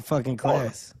great fucking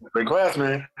class. Great class,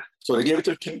 man. So they gave it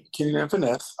to Keenan and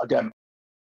Finesse. I got it.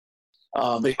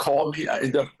 They called me. They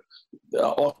ended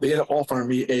up offering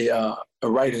me a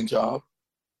writing job.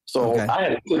 So I had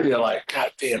to sit there like,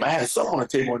 God damn, I had something on the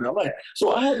table in LA.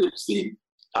 So I had to see,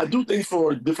 I do things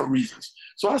for different reasons.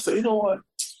 So I said, you know what?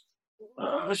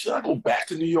 Should I go back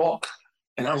to New York?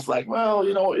 And I was like, well,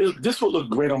 you know, this would look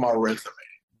great on my resume.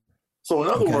 So in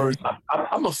other words,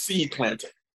 I'm a seed planter.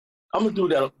 I'm going to do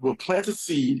that. We'll plant a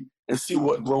seed and see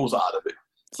what grows out of it.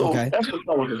 So that's what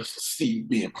I was a seed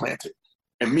being planted.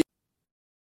 And me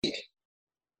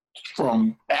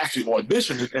from actually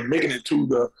auditioning and making it to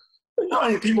the, you know, how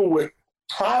many people with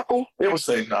prideful, they would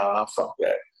say, nah, fuck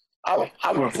that. I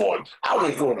went for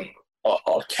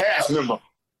a cast member.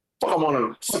 Fuck, I'm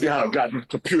gonna sit behind a goddamn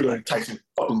computer and type some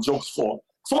fucking jokes for him.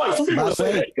 Some people would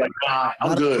say that, like, nah,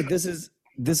 I'm good.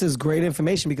 This is great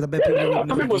information because I bet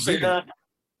some people say that.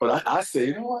 But I say,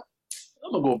 you know what?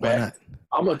 I'm gonna go back.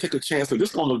 I'm gonna take a chance because this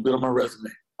is gonna look good on my resume.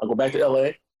 I go back to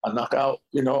LA, I knock out,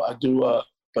 you know, I do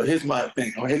but here's my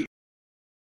thing. I'm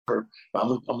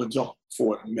gonna jump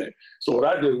forward in a minute. So what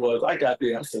I did was I got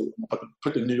there, I said,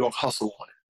 put the New York hustle on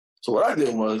it. So what I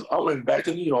did was I went back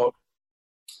to New York.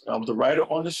 I was a writer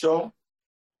on the show.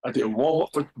 I did warm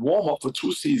up for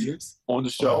 2 seasons on the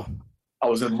show. I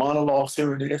was in monologues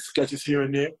here and there, sketches here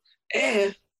and there.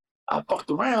 And I fucked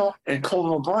around, and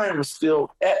Conan O'Brien was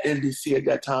still at NBC at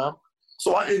that time.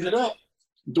 So I ended up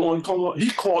doing Conan. He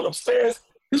called upstairs.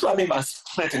 This is what I mean by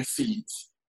planting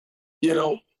seeds. You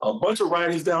know, a bunch of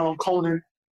writers down on Conan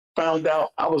found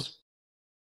out I was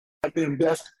at their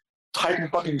desk typing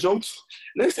fucking jokes.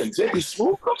 And they said, JB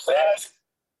Smoove upstairs?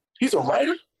 He's a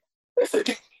writer? They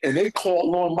said, and they called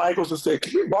Lorne Michaels and said,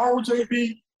 can we borrow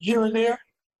JB here and there?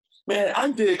 Man, I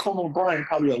did Conan O'Brien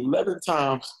probably 11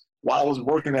 times while I was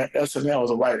working at SNL as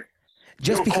a writer.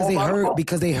 Just because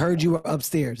they heard you were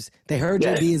upstairs. They heard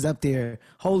JB is up there.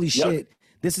 Holy shit.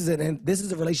 This is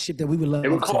a relationship that we would love. They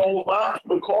would call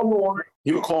Lorne.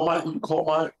 He would call my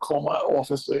office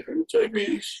and say, hey,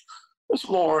 JB, it's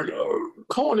Lorne.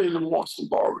 Conan wants to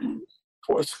borrow you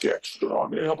for a sketch. You know,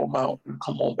 I'm gonna help him out and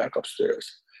come on back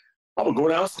upstairs. I would go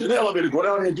downstairs in the elevator, go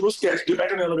down there and do a sketch, get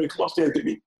back in the elevator, come upstairs, get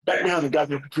me back behind the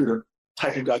goddamn computer,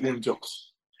 typing goddamn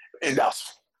jokes. And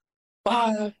that's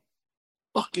 5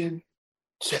 fucking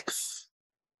checks.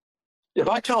 If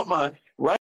I count my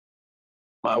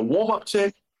warm-up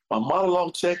check, my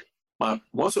monologue check, my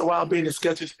once in a while being in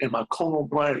sketches, and my Conan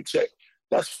O'Brien check,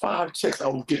 that's 5 checks I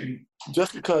was getting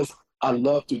just because I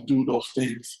love to do those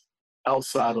things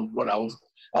outside of what I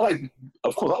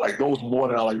like those more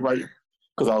than I like writing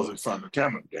because I was in front of the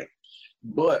camera again.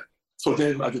 But so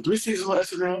then I did 3 seasons on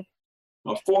SNL.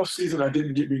 My 4th season I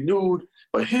didn't get renewed.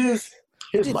 But here's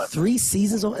my 3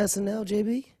 seasons on SNL,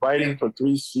 JB? Writing for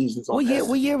 3 seasons on SNL.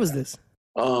 What year was this?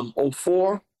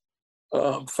 04,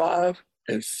 5,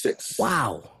 and 6.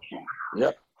 Wow.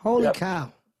 Yep. Holy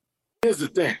cow. Here's the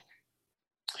thing.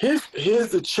 Here's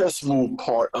the chess move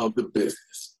part of the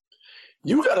business.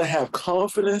 You got to have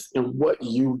confidence in what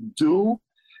you do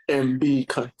and be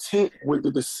content with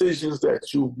the decisions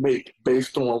that you make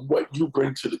based on what you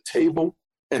bring to the table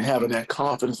and having that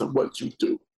confidence in what you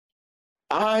do.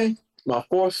 My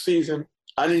 4th season,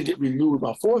 I didn't get renewed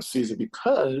my 4th season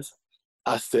because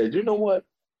I said, you know what?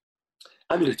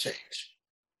 I need a change.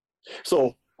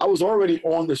 So I was already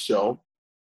on the show.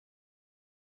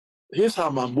 Here's how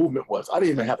my movement was. I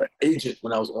didn't even have an agent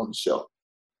when I was on the show.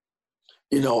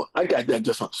 You know, I got that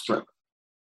just on strength,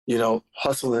 you know,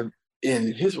 hustling.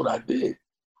 And here's what I did.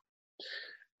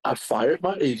 I fired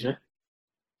my agent,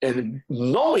 and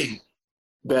knowing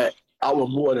that I would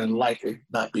more than likely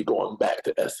not be going back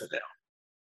to SNL.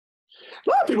 A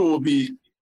lot of people will be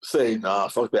saying, nah,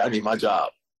 fuck that, I need my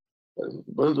job.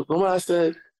 But what I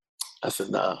said,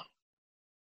 nah.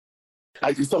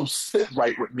 I just don't sit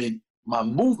right with me. My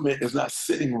movement is not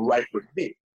sitting right with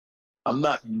me. I'm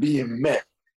not being met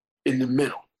in the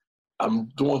middle. I'm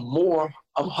doing more.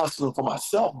 I'm hustling for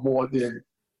myself more than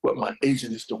what my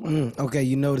agent is doing. Okay,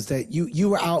 you noticed that you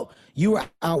were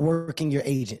out working your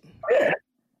agent. Yeah,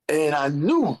 and I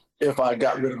knew if I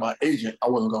got rid of my agent, I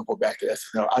wasn't gonna go back to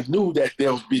SNL. I knew that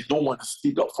there would be no one to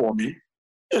speak up for me.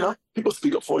 You know, people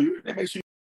speak up for you. They make you.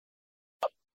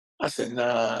 I said,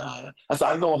 nah.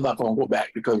 I know I'm not gonna go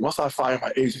back because once I fire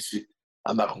my agency,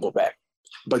 I'm not gonna go back.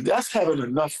 But that's having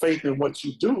enough faith in what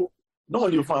you do,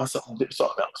 knowing you'll find something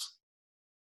else.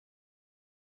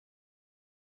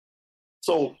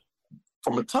 So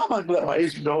from the time I let my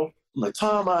agent go, from the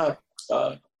time I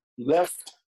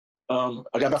left, I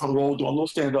got back on the road doing a little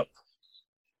stand-up.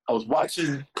 I was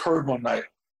watching Curb one night.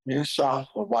 Me and Shaw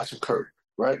were watching Curb,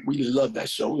 right? We loved that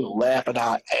show. We were laughing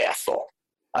our ass off.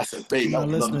 I said, baby. My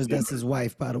listeners, that's his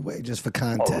wife, by the way, just for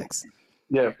context.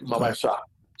 Yeah, my wife Shaw.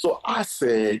 So I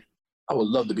said, I would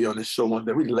love to be on this show one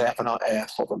day. We laughing our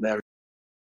ass off of Larry.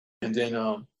 And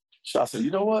then Shaw said,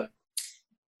 you know what?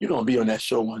 You're going to be on that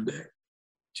show one day.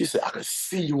 She said, I could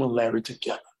see you and Larry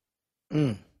together.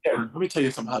 Yeah, let me tell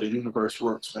you something how the universe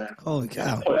works, man. Holy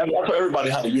cow. I tell everybody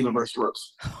how the universe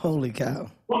works. Holy cow.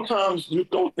 Sometimes you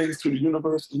throw things to the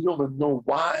universe and you don't even know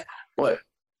why, but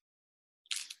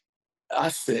I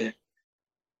said,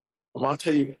 I'm going to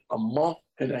tell you, a month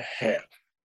and a half,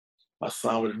 I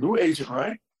signed with a new agent,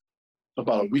 right?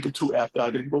 About a week or two after I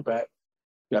didn't go back.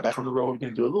 Got back on the road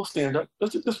again, do a little stand-up.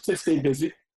 Let's stay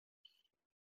busy.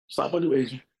 Signed with a new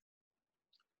agent.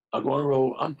 I go on the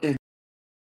road. I'm in.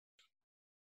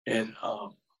 And I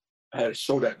had a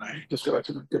show that night. Just get back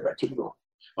to the road.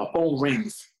 My phone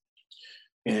rings.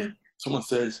 And someone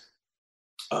says,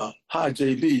 hi,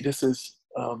 JB. This is,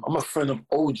 I'm a friend of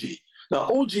OG. Now,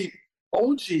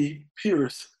 OG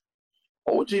Pierce,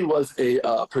 OG was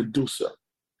a producer.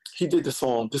 He did the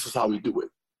song, This Is How We Do It.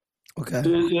 Okay.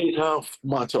 This is how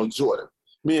Montel Jordan.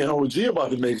 Me and OG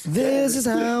about to make This is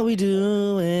how we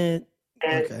do it.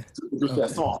 And Okay. produce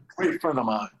that song. Great friend of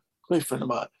mine.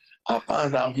 I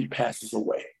find out he passes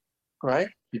away, right?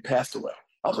 He passed away.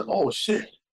 I was like, oh, shit.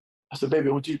 I said, baby,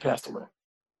 OG passed away.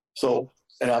 So,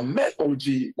 and I met OG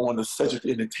on the Cedric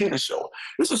the Entertainer show.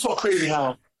 This is so crazy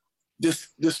how this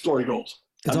story goes.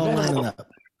 It's all lining up.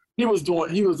 He was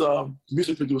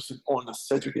music producing on the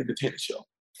Cedric the Entertainer show.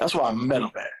 That's why I met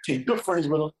him at. Became good friends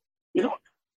with him. You know,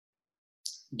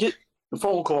 get the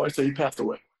phone call and say he passed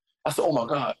away. I said, oh my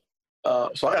God.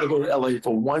 So I got to go to LA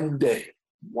for one day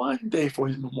for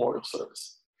his memorial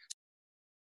service.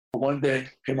 One day,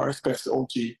 pay my respects to OG,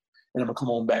 and I'm gonna come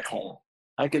on back home.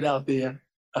 I get out there.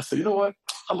 I said, you know what?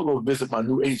 I'm gonna go visit my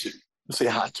new agent and say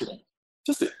hi to him.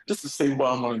 Just to say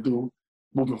what I'm gonna do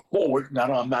moving forward. Now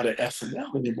that I'm not at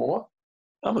SNL anymore,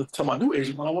 I'm gonna tell my new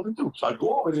agent what I want to do. So I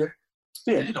go over there.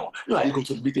 Yeah, you know how you go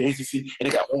to the media agency and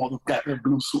they got all the goddamn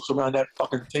blue suits around that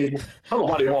fucking table. I don't know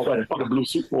why they all got a fucking blue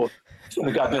suit for. In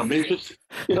the goddamn Matrix,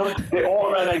 you know, they're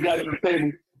all around that goddamn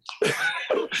table,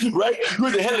 right? You're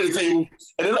at the head of the table,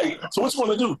 and they're like, so what you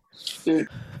want to do?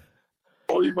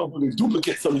 All these motherfuckers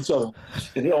duplicates of each other,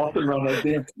 and they're all sitting around that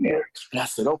damn table. And I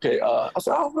said, okay, I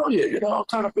don't know yet, you know, I'm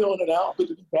kind of feeling it out,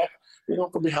 looking back, you know,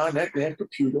 from behind that damn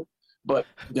computer. But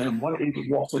then one agent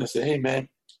walked in and said, hey man,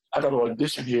 I got an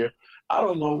audition here. I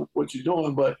don't know what you're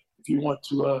doing, but if you want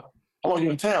to, I want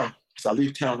you in town. So I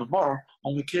leave town tomorrow. I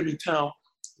only came in town.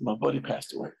 My buddy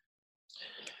passed away.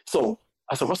 So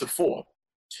I said, what's it for?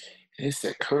 And they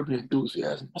said, Curb Your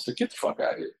Enthusiasm. I said, get the fuck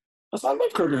out of here. I said, I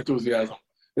love Curb Your Enthusiasm.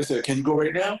 They said, can you go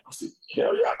right now? I said,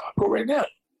 hell yeah, I'll go right now.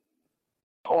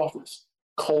 Office,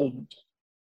 cold,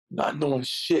 not knowing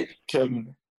shit,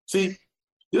 Kevin. See,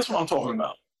 this is what I'm talking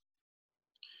about.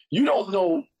 You don't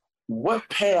know what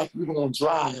path you're going to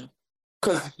drive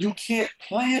because you can't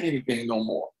plan anything no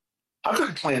more. I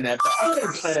couldn't plan that. I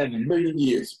couldn't plan that in a million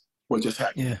years. What just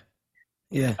happened?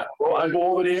 Yeah. I go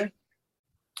over there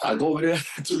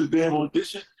to the damn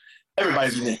audition.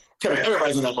 Everybody's in there. Kevin,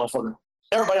 everybody's in that motherfucker.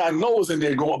 Everybody I know is in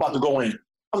there about to go in.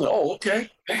 I'm like, oh, okay.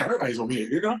 Damn, everybody's over here,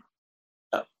 you know?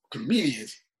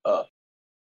 Comedians,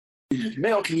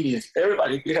 male comedians,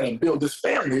 everybody, they got to build this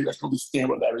family that's going to be staying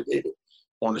with Larry David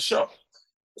on the show.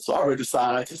 So I already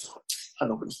decided, I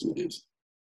know what this dude is.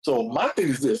 So my thing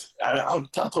is this. I'll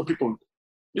tell people,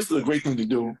 this is a great thing to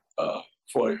do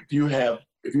for if you have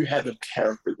the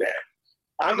character there.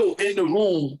 I go in the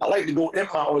room. I like to go in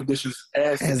my auditions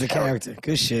as a character.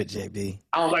 Good shit, JB.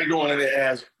 I don't like going in there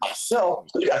as myself.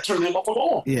 So you got to turn them up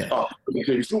on. Yeah.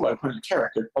 Because it's too much putting the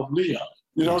character of Leon.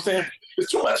 You know what I'm saying?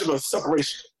 It's too much of a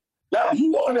separation. Now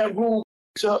you walk in that room.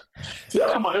 See,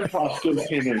 that's how my improv skills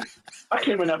came in. I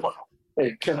came in that.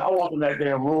 Hey, Ken, I walked in that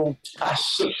damn room. I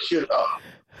shook shit up.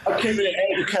 I came in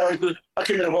as a character. I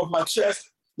came in and rubbed my chest.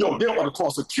 Yo, they don't want to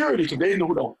call security because they knew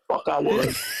who the fuck I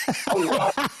was. I'm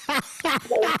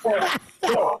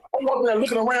walking there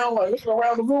looking around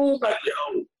the room, like,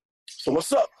 yo, so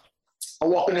what's up? I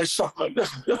walk in there shuffling like this,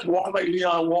 just walking like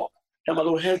Leon walked, had my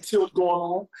little head tilt going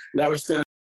on. Larry said,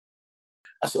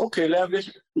 I said, okay, Larry,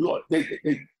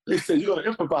 they said, you're going to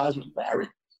improvise with Larry.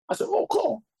 I said, oh,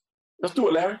 cool. Let's do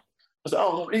it, Larry. I said, I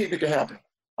don't know, anything can happen.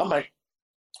 I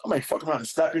might fuck around and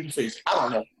slap you in the face. I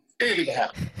don't know. Anything can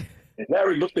happen. And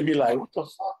Larry looked at me like, what the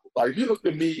fuck? Like, he looked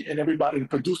at me and everybody, the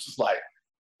producers, like,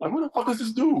 what the fuck is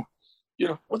this dude? You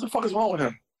know, what the fuck is wrong with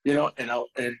him? You know,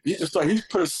 and he just started, he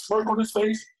put a smirk on his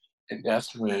face, and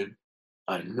that's when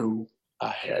I knew I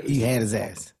had his ass. You had his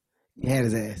ass. You had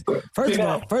his ass. First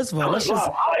of all, let's just.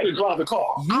 I like to drive the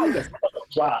car.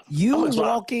 You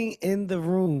walking in the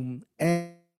room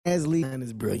as Leon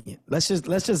is brilliant. Let's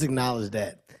just acknowledge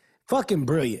that. Fucking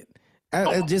brilliant.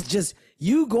 Just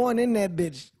you going in that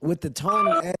bitch with the tone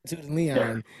and attitude of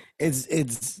Leon,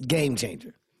 it's game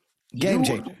changer. Game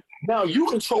changer. Now you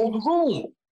control the room.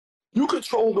 You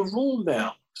control the room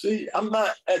now. See, I'm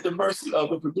not at the mercy of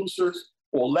the producers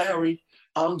or Larry.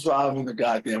 I'm driving the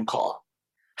goddamn car.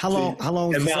 How long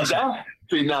was the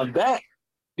session? Now that,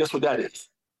 guess what that is?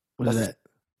 What is that?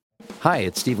 Hi,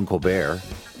 it's Stephen Colbert.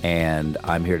 and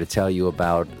I'm here to tell you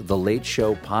about The Late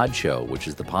Show Pod Show, which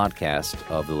is the podcast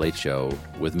of The Late Show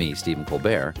with me, Stephen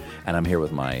Colbert, and I'm here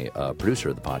with my producer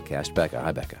of the podcast, Becca.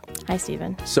 Hi, Becca. Hi,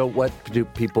 Stephen. So what do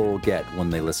people get when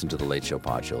they listen to The Late Show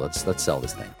Pod Show? Let's sell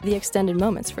this thing. The extended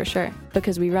moments, for sure,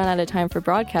 because we run out of time for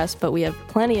broadcast, but we have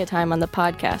plenty of time on the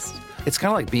podcast. It's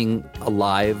kind of like being a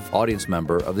live audience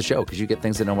member of the show because you get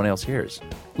things that no one else hears.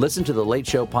 Listen to The Late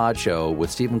Show Pod Show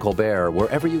with Stephen Colbert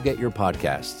wherever you get your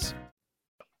podcasts.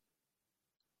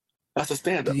 That's the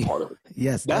stand-up part of it.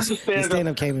 Yes, that's the stand-up. The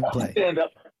stand-up came in play.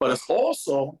 Stand-up, but it's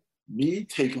also me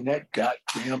taking that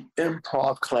goddamn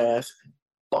improv class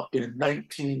fucking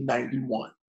 1991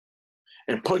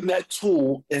 and putting that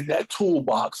tool in that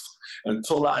toolbox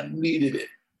until I needed it.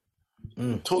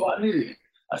 Until I needed it.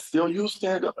 I still use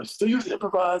stand-up. I still use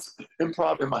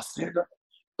improv in my stand-up,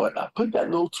 but I put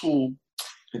that little tool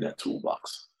in that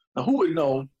toolbox. Now, who would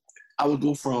know I would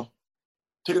go from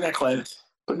taking that class,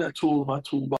 putting that tool in my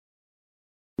toolbox,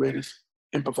 greatest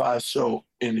improvised show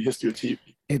in the history of TV.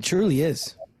 It truly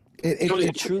is.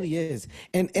 It truly is.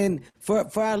 And for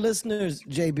our listeners,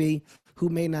 JB, who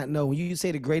may not know, when you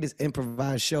say the greatest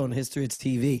improvised show in the history of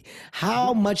TV,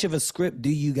 how much of a script do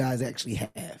you guys actually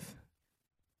have?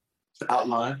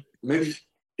 Outline, maybe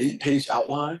 8-page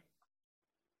outline,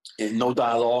 and no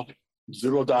dialogue,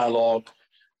 0 dialogue,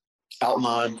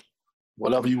 outline,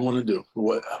 whatever you want to do,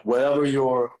 whatever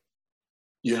your,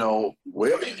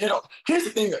 whatever, here's the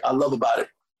thing I love about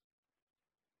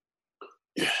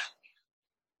it.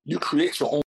 You create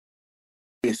your own,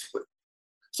 basically.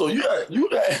 So you got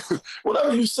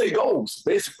whatever you say goes,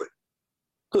 basically.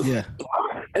 Yeah.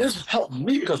 And this helped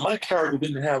me because my character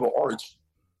didn't have an origin.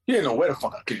 He didn't know where the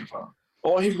fuck I came from.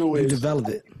 All he knew is... You developed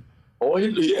it. All he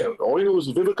knew was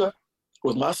Vivica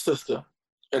was my sister,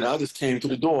 and I just came to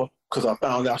the door because I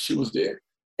found out she was there.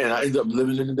 And I ended up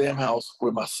living in the damn house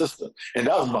with my sister. And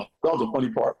that was the funny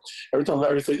part. Every time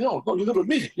Larry said, no, you live with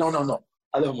me. No.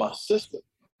 I live with my sister.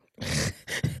 I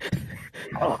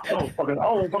don't fucking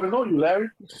know you, Larry.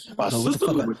 My sister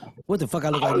lives with you. What the fuck I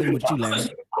look like living with you, Larry? I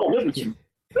don't live with you.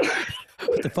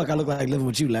 What the fuck I look like living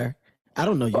with you, Larry? I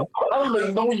don't know you. I don't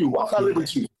even know you. Why can't I live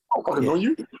with you? I don't fucking know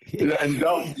you. And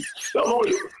that's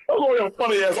always a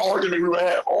funny ass argument we would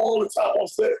have all the time on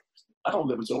set. I don't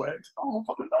live with your ass. I don't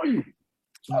fucking know you.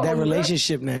 That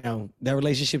relationship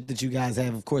that you guys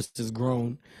have, of course, has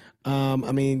grown.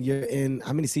 I mean, you're in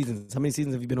how many seasons? How many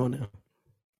seasons have you been on now?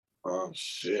 Oh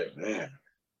shit, man!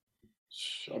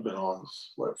 I've been on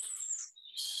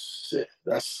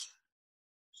that's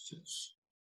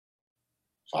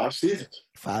 5 seasons.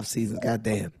 5 seasons,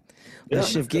 goddamn. Let's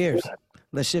shift gears.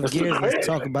 Let's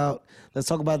talk about the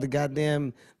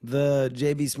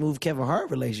JB Smooth Kevin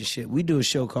Hart relationship. We do a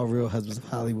show called Real Husbands of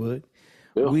Hollywood.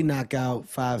 Yeah. We knock out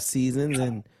 5 seasons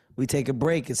and we take a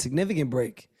break, a significant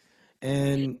break.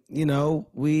 And,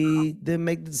 we then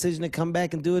make the decision to come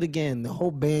back and do it again. The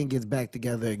whole band gets back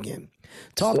together again.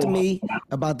 Talk to me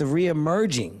about the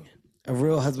reemerging of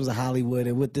Real Husbands of Hollywood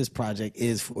and what this project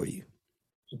is for you.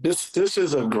 This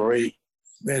is a great,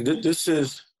 man, this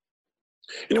is,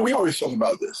 we always talk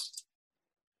about this.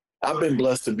 I've been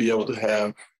blessed to be able to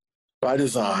have, by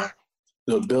design,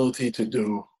 the ability to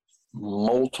do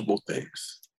multiple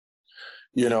things.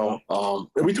 We a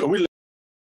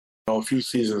few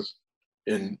seasons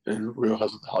in Real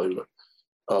Husbands of Hollywood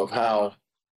of how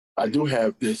I do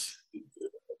have this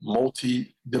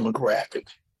multi-demographic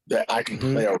that I can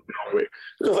play around with.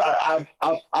 Because I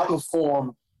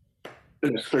perform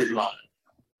in a straight line.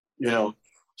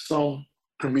 Some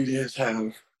comedians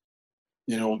have,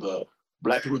 the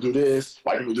black people do this,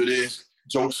 white people do this,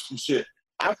 jokes and shit.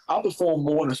 I perform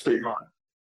more in a straight line.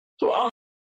 So I'll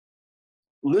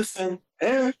listen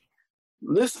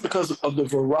because of the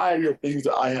variety of things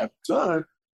that I have done.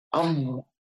 I'm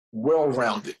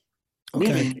well-rounded.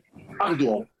 Okay. Meaning, I can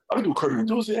do Curb Your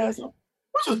Enthusiasm,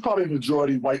 which is probably a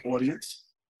majority white audience.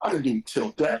 I can do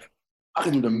Till Death. I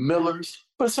can do The Millers.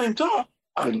 But at the same time,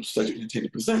 I can do Cedric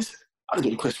Entertainment Presents. I can do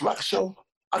The Chris Rock Show.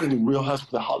 I can do Real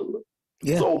Husbands of Hollywood.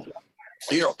 Yeah. So,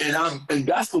 and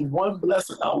that's the one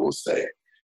blessing I will say.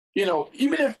 Even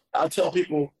if I tell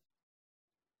people,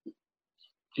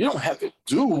 you don't have to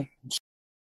do,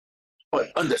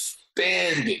 but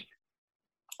understand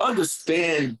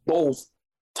both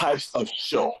types of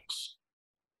shows.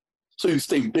 So you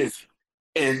stay busy.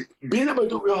 And being able to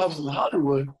do Real Husbands of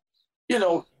Hollywood, it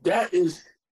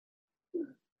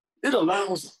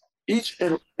allows each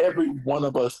and every one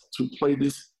of us to play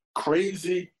this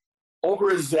crazy,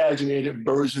 over-exaggerated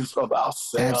versions of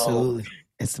ourselves. Absolutely.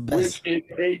 It's the best. Which is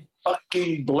a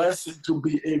fucking blessing to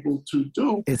be able to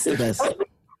do. It's the best. Perfect.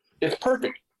 It's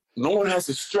perfect. No one has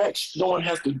to stretch. No one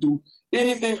has to do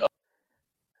anything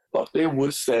but they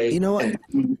would say. You know what?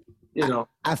 And, you know,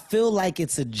 I feel like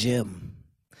it's a gym.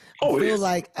 Oh,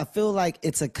 I feel like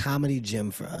it's a comedy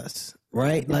gym for us,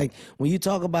 right? Like when you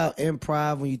talk about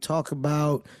improv, when you talk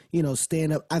about, you know,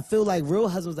 stand up, I feel like Real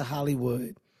Husbands of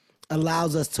Hollywood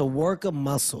allows us to work a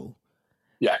muscle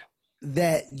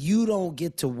that you don't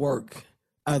get to work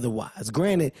otherwise.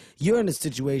 Granted, you're in a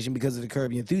situation because of the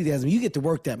Curb Your Enthusiasm. You get to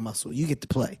work that muscle. You get to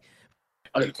play.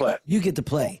 I get to play. You get to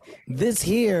play. This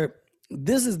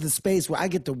is the space where I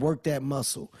get to work that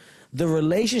muscle. The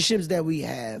relationships that we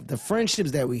have, the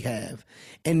friendships that we have,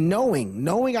 and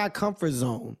knowing our comfort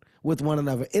zone with one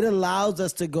another, it allows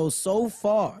us to go so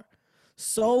far,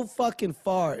 so fucking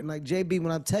far. And like JB,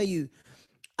 when I tell you,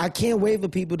 I can't wait for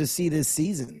people to see this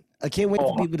season. I can't wait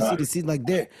for people to see this season. Like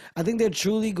I think they're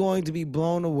truly going to be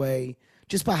blown away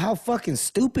just by how fucking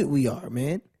stupid we are,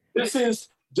 man. This is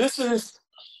the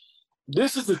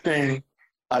thing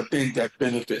I think that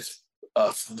benefits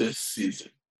us this season.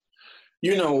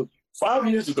 You know, 5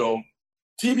 years ago,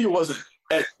 TV wasn't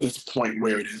at this point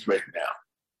where it is right now.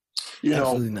 You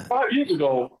Absolutely know, not. 5 years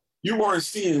ago, you weren't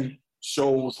seeing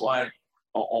shows like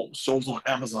shows on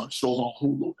Amazon, shows on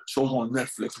Hulu, shows on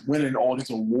Netflix, winning all these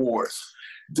awards.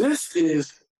 This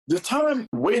is the time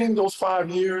waiting those 5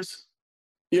 years.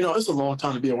 You know, it's a long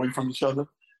time to be away from each other,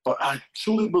 but I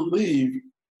truly believe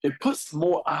it puts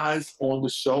more eyes on the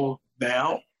show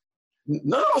now.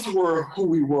 None of us were who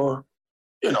we were,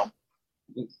 you know,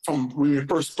 from when we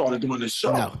first started doing this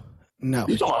show. No.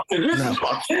 You're talking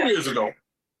about 10 years ago,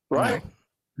 right?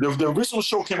 No. The original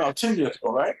show came out 10 years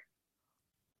ago, right?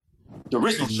 The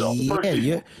original show.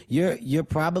 Yeah, you're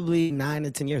probably 9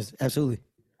 to 10 years. Absolutely.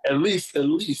 At least.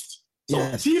 So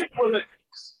yes. TV wasn't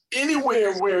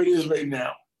anywhere where it is right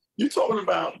now. You're talking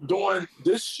about doing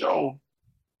this show,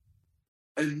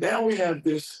 and now we have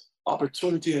this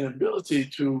opportunity and ability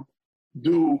to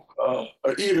do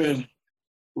an even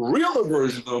realer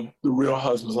version of The Real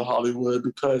Husbands of Hollywood,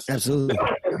 because absolutely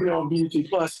on BET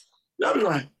Plus, that'll be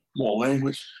like more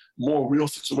language, more real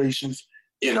situations.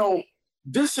 You know,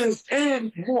 this is,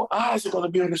 and more eyes are going to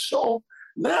be on the show.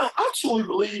 Now, I truly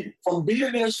believe, from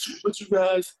being there with you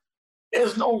guys,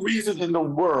 there's no reason in the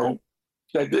world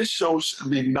that this show should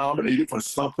be nominated for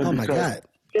something. Oh my God.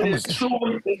 It is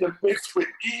truly in the mix with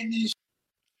any show.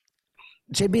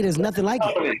 JB, there's nothing like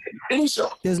it. Any show.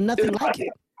 There's nothing like it.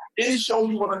 Any show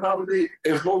you want to nominate,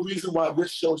 there's no reason why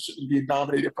this show shouldn't be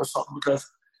nominated for something, because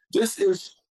this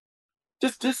is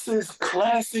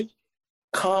classic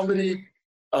comedy,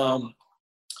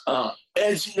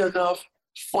 edgy enough,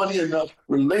 funny enough,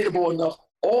 relatable enough,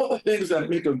 all the things that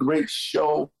make a great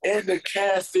show. And the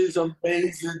cast is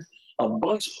amazing. A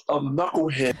bunch of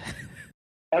knuckleheads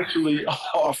actually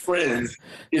are friends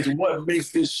is what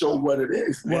makes this show what it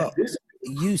is. Well,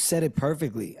 you said it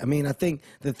perfectly. I mean, I think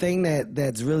the thing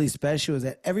that's really special is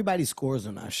that everybody scores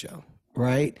on our show,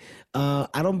 right?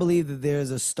 I don't believe that there's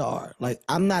a star. Like,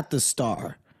 I'm not the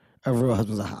star of Real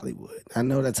Husbands of Hollywood. I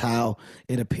know that's how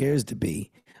it appears to be.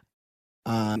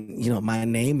 You know, my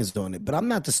name is on it, but I'm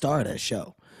not the star of that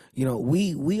show. You know,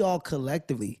 we all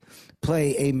collectively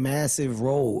play a massive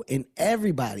role in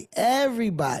everybody.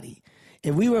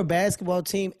 If we were a basketball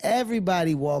team,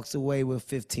 everybody walks away with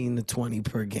 15 to 20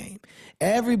 per game.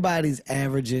 Everybody's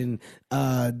averaging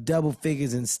double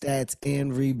figures in stats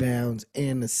and rebounds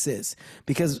and assists,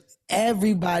 because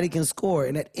everybody can score.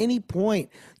 And at any point,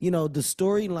 you know, the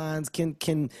storylines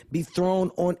can be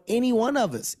thrown on any one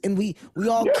of us. And we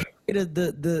all carry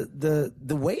the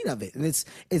weight of it. And it's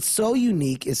so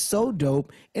unique, it's so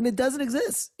dope, and it doesn't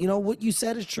exist. You know, what you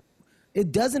said is true.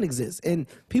 It doesn't exist. And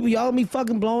people, y'all be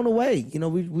fucking blown away. You know,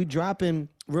 we dropping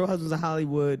Real Husbands of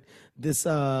Hollywood. This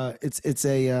it's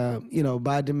a you know,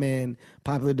 by demand,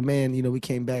 popular demand. You know, we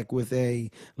came back with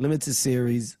a limited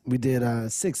series. We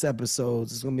did 6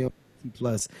 episodes. It's gonna be on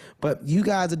Plus. But you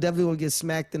guys are definitely gonna get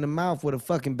smacked in the mouth with a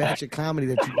fucking batch of comedy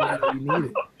that you didn't know you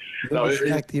needed. You're gonna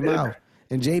smack your mouth.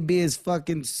 And JB is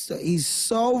fucking, he's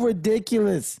so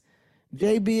ridiculous.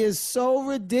 JB is so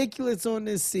ridiculous on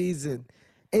this season.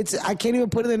 I can't even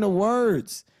put it into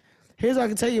words. Here's what I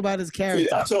can tell you about his character.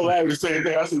 Yeah, I told Larry the same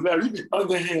thing. I said, Larry, you be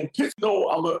underhand pitch.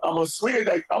 No, I'm a swing at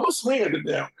that. I'm a swing at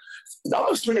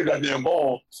that damn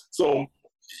ball. So,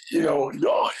 you know,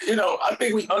 y'all, you know, I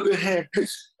think we underhand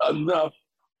pitch enough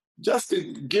just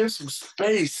to give some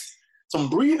space, some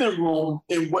breathing room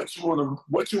in what you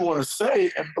want to say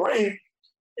and bring,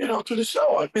 you know, to the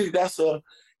show. I think that's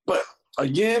but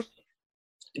again,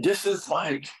 this is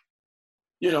like,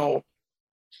 you know,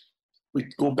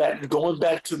 going back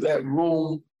to that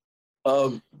room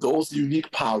of those unique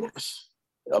powers.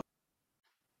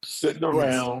 sitting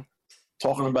around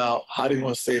talking about how they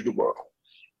want to save the world.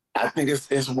 I think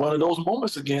it's one of those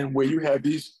moments again where you have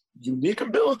these unique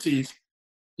abilities.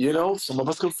 You know, some of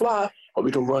us can fly, or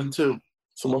we can run too.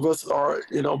 Some of us are,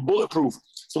 bulletproof.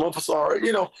 Some of us are,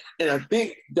 and I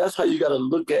think that's how you got to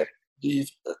look at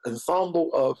these ensemble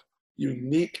of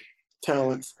unique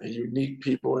talents and unique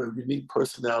people and unique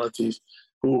personalities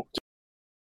who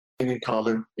in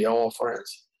common, they're all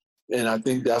friends. And I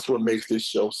think that's what makes this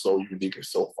show so unique and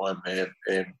so fun, man.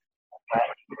 And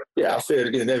yeah, I'll say it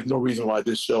again. There's no reason why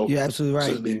this show You're absolutely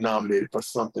right. should be nominated for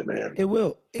something, man. It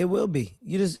will. It will be.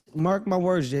 You just mark my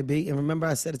words, JB. And remember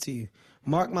I said it to you.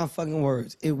 Mark my fucking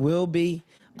words. It will be.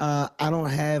 I don't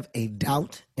have a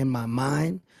doubt in my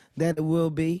mind that it will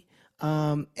be.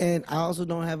 And I also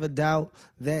don't have a doubt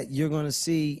that you're going to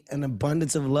see an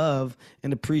abundance of love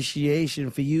and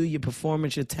appreciation for you, your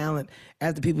performance, your talent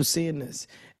after people seeing this.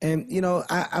 And,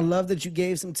 I love that you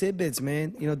gave some tidbits,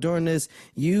 man. During this,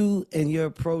 you and your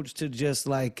approach to just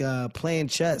like playing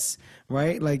chess,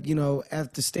 right? Like,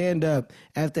 after stand-up,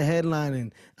 after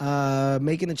headlining,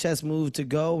 making a chess move to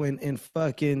go and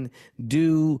fucking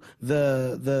do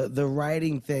the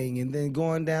writing thing, and then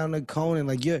going down to Conan,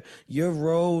 like your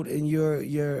road and your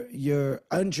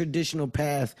untraditional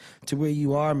path to where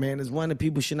you are, man, is one that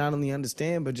people should not only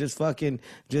understand, but just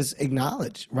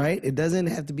acknowledge, right? It doesn't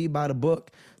have to be by the book.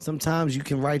 Sometimes you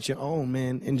can write your own,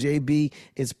 man. And JB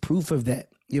is proof of that.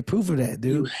 You're proof of that,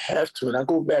 dude. You have to. And I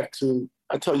go back to,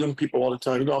 I tell young people all the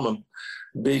time, I'm a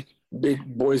big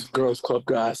boys and girls club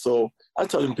guy. So I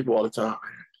tell young people all the time,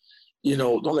 man,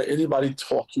 don't let anybody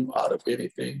talk you out of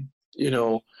anything,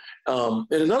 And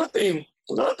another thing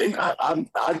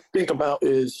I think about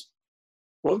is,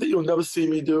 one thing you'll never see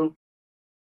me do,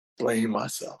 blame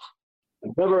myself.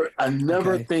 I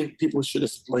never think people should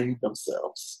explain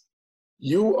themselves.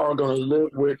 You are going to live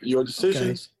with your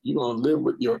decisions. Okay. You're going to live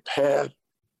with your path.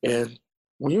 And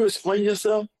when you explain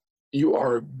yourself, you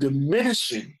are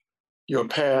diminishing your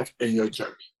path and your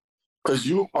journey, because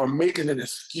you are making an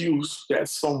excuse that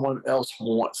someone else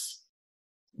wants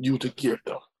you to give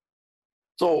them.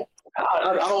 So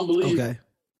I don't believe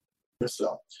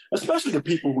yourself, especially the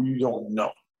people who you don't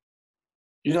know.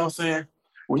 You know what I'm saying?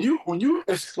 When you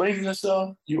explain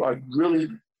yourself, you are really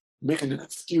making an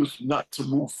excuse not to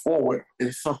move forward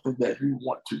in something that you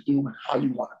want to do and how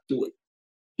you want to do it.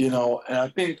 And I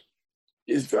think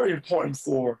it's very important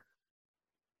for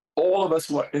all of us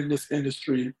who are in this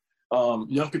industry,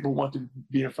 young people want to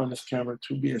be in front of this camera,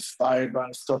 to be inspired by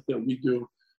the stuff that we do,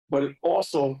 but it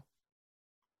also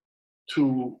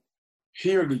to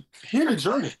hear the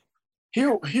journey,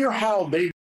 hear how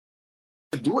they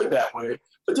do it that way,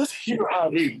 but just hear how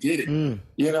they did it, and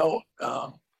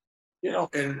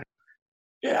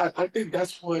yeah, I think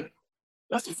that's the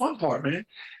fun part, man.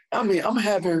 I mean, I'm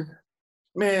having,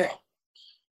 man,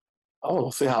 I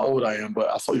won't say how old I am, but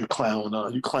I saw you clown.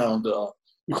 You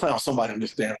clowned somebody in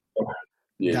this damn.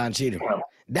 Yeah. Don Cheadle.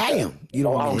 Damn, you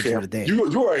don't want to hit you with a damn.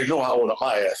 You already know how old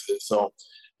my ass is, so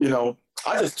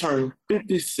I just turned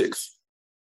 56.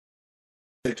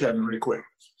 Kevin, really quick.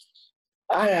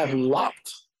 I have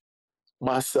locked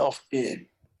myself in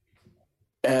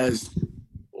as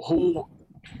who.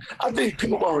 I think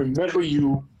people are going to remember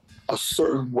you a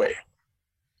certain way.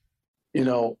 You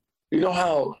know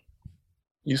how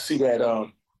you see that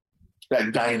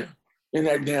diner. In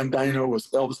that damn diner was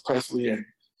Elvis Presley and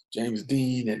James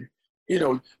Dean, and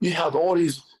you have all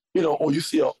these, or you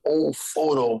see an old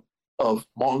photo of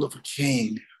Martin Luther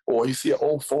King, or you see an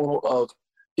old photo of,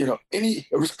 any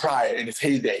Rich Pryor in his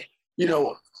heyday.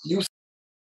 You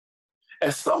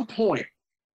at some point,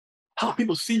 how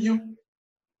people see you,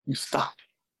 you stop.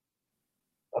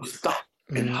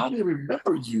 Mm-hmm. And how they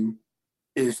remember you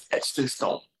is etched in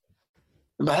stone.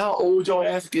 No matter how old your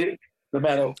ass get, no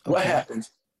matter what happens,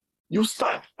 you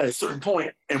stop at a certain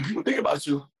point, and people think about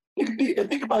you. They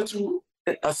think about you,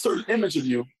 a certain image of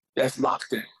you that's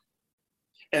locked in.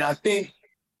 And I think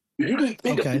if you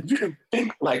can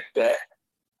think like that,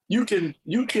 you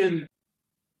can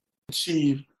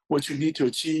achieve what you need to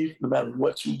achieve, no matter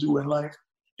what you do in life.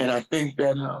 And I think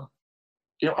that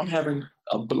I'm having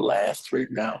a blast right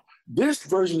now. This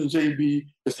version of JB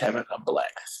is having a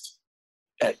blast.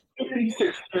 At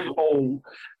 56 years old,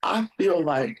 I feel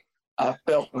like I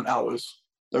felt when I was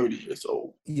 30 years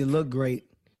old. You look great.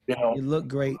 You look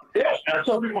great. Yeah, and I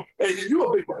tell people, hey,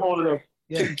 you're a big proponent of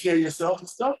taking care of yourself and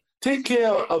stuff. Take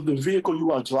care of the vehicle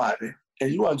you are driving,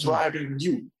 and you are driving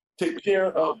you. Take care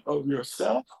of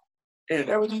yourself, and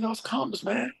everything else comes,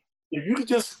 man. If you could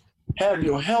just have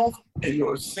your health and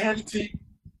your sanity,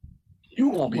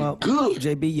 you're going to be good.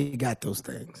 JB, you got those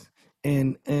things.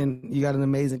 And you got an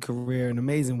amazing career, an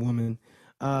amazing woman.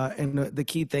 And the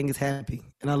key thing is happy.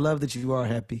 And I love that you are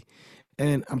happy.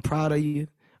 And I'm proud of you.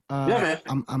 Yeah,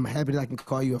 man. I'm happy that I can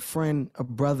call you a friend, a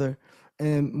brother.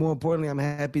 And more importantly, I'm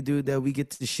happy, dude, that we get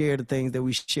to share the things that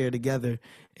we share together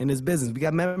in this business. We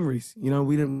got memories. You know,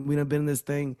 we done been in this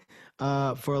thing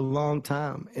for a long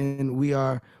time. And we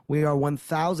are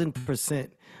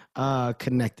 1,000%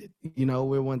 connected. You know,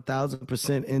 we're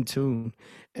 1,000% in tune.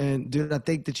 And dude, I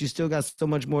think that you still got so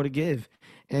much more to give.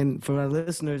 And for our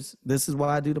listeners, this is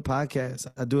why I do the podcast.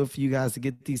 I do it for you guys to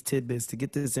get these tidbits, to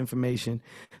get this information,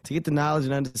 to get the knowledge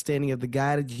and understanding of the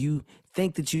guy that you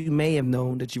think that you may have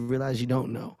known that you realize you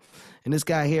don't know. And this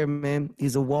guy here, man,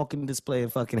 he's a walking display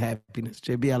of fucking happiness.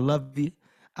 JB, I love you.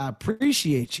 I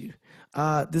appreciate you.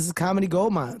 This is Comedy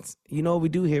Gold Mines. You know what we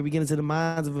do here? We get into the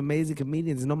minds of amazing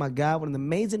comedians. And oh my God, what an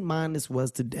amazing mind this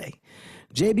was today.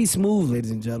 JB Smooth,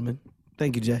 ladies and gentlemen.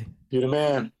 Thank you, Jay. You're the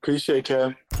man. Appreciate it,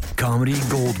 Kev. Comedy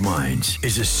Gold Mines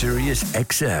is a Sirius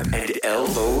XM and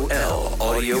LOL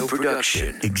audio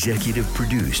production. Executive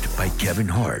produced by Kevin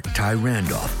Hart, Ty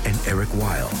Randolph, and Eric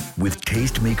Weil. With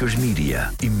Tastemakers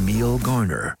Media, Emil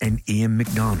Garner, and Ian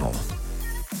McDonald.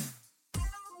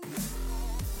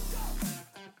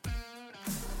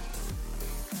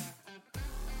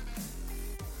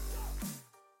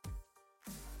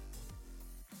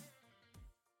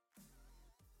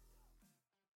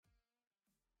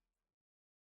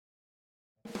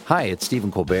 Hi, it's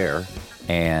Stephen Colbert,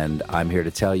 and I'm here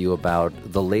to tell you about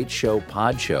The Late Show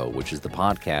Pod Show, which is the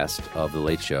podcast of The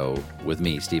Late Show with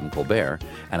me, Stephen Colbert,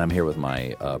 and I'm here with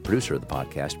my producer of the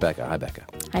podcast, Becca. Hi, Becca.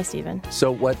 Hi, Stephen.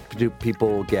 So what do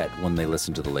people get when they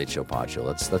listen to The Late Show Pod Show?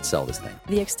 Let's sell this thing.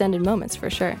 The extended moments, for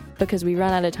sure, because we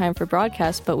run out of time for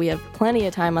broadcast, but we have plenty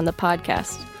of time on the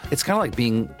podcast. It's kind of like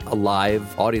being a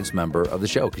live audience member of the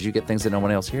show because you get things that no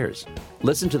one else hears.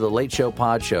 Listen to The Late Show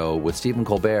Pod Show with Stephen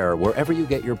Colbert wherever you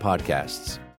get your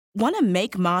podcasts. Want to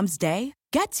make Mom's Day?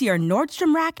 Get to your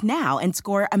Nordstrom Rack now and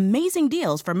score amazing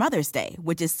deals for Mother's Day,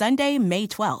 which is Sunday, May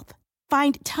 12th.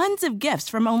 Find tons of gifts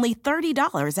from only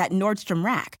 $30 at Nordstrom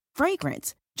Rack.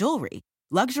 Fragrance, jewelry,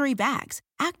 luxury bags,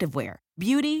 activewear,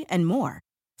 beauty, and more.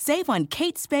 Save on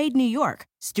Kate Spade New York,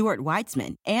 Stuart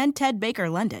Weitzman, and Ted Baker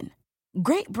London.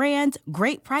 Great brands,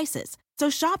 great prices. So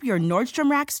shop your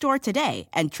Nordstrom Rack store today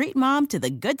and treat Mom to the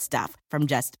good stuff from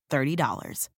just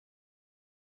 $30.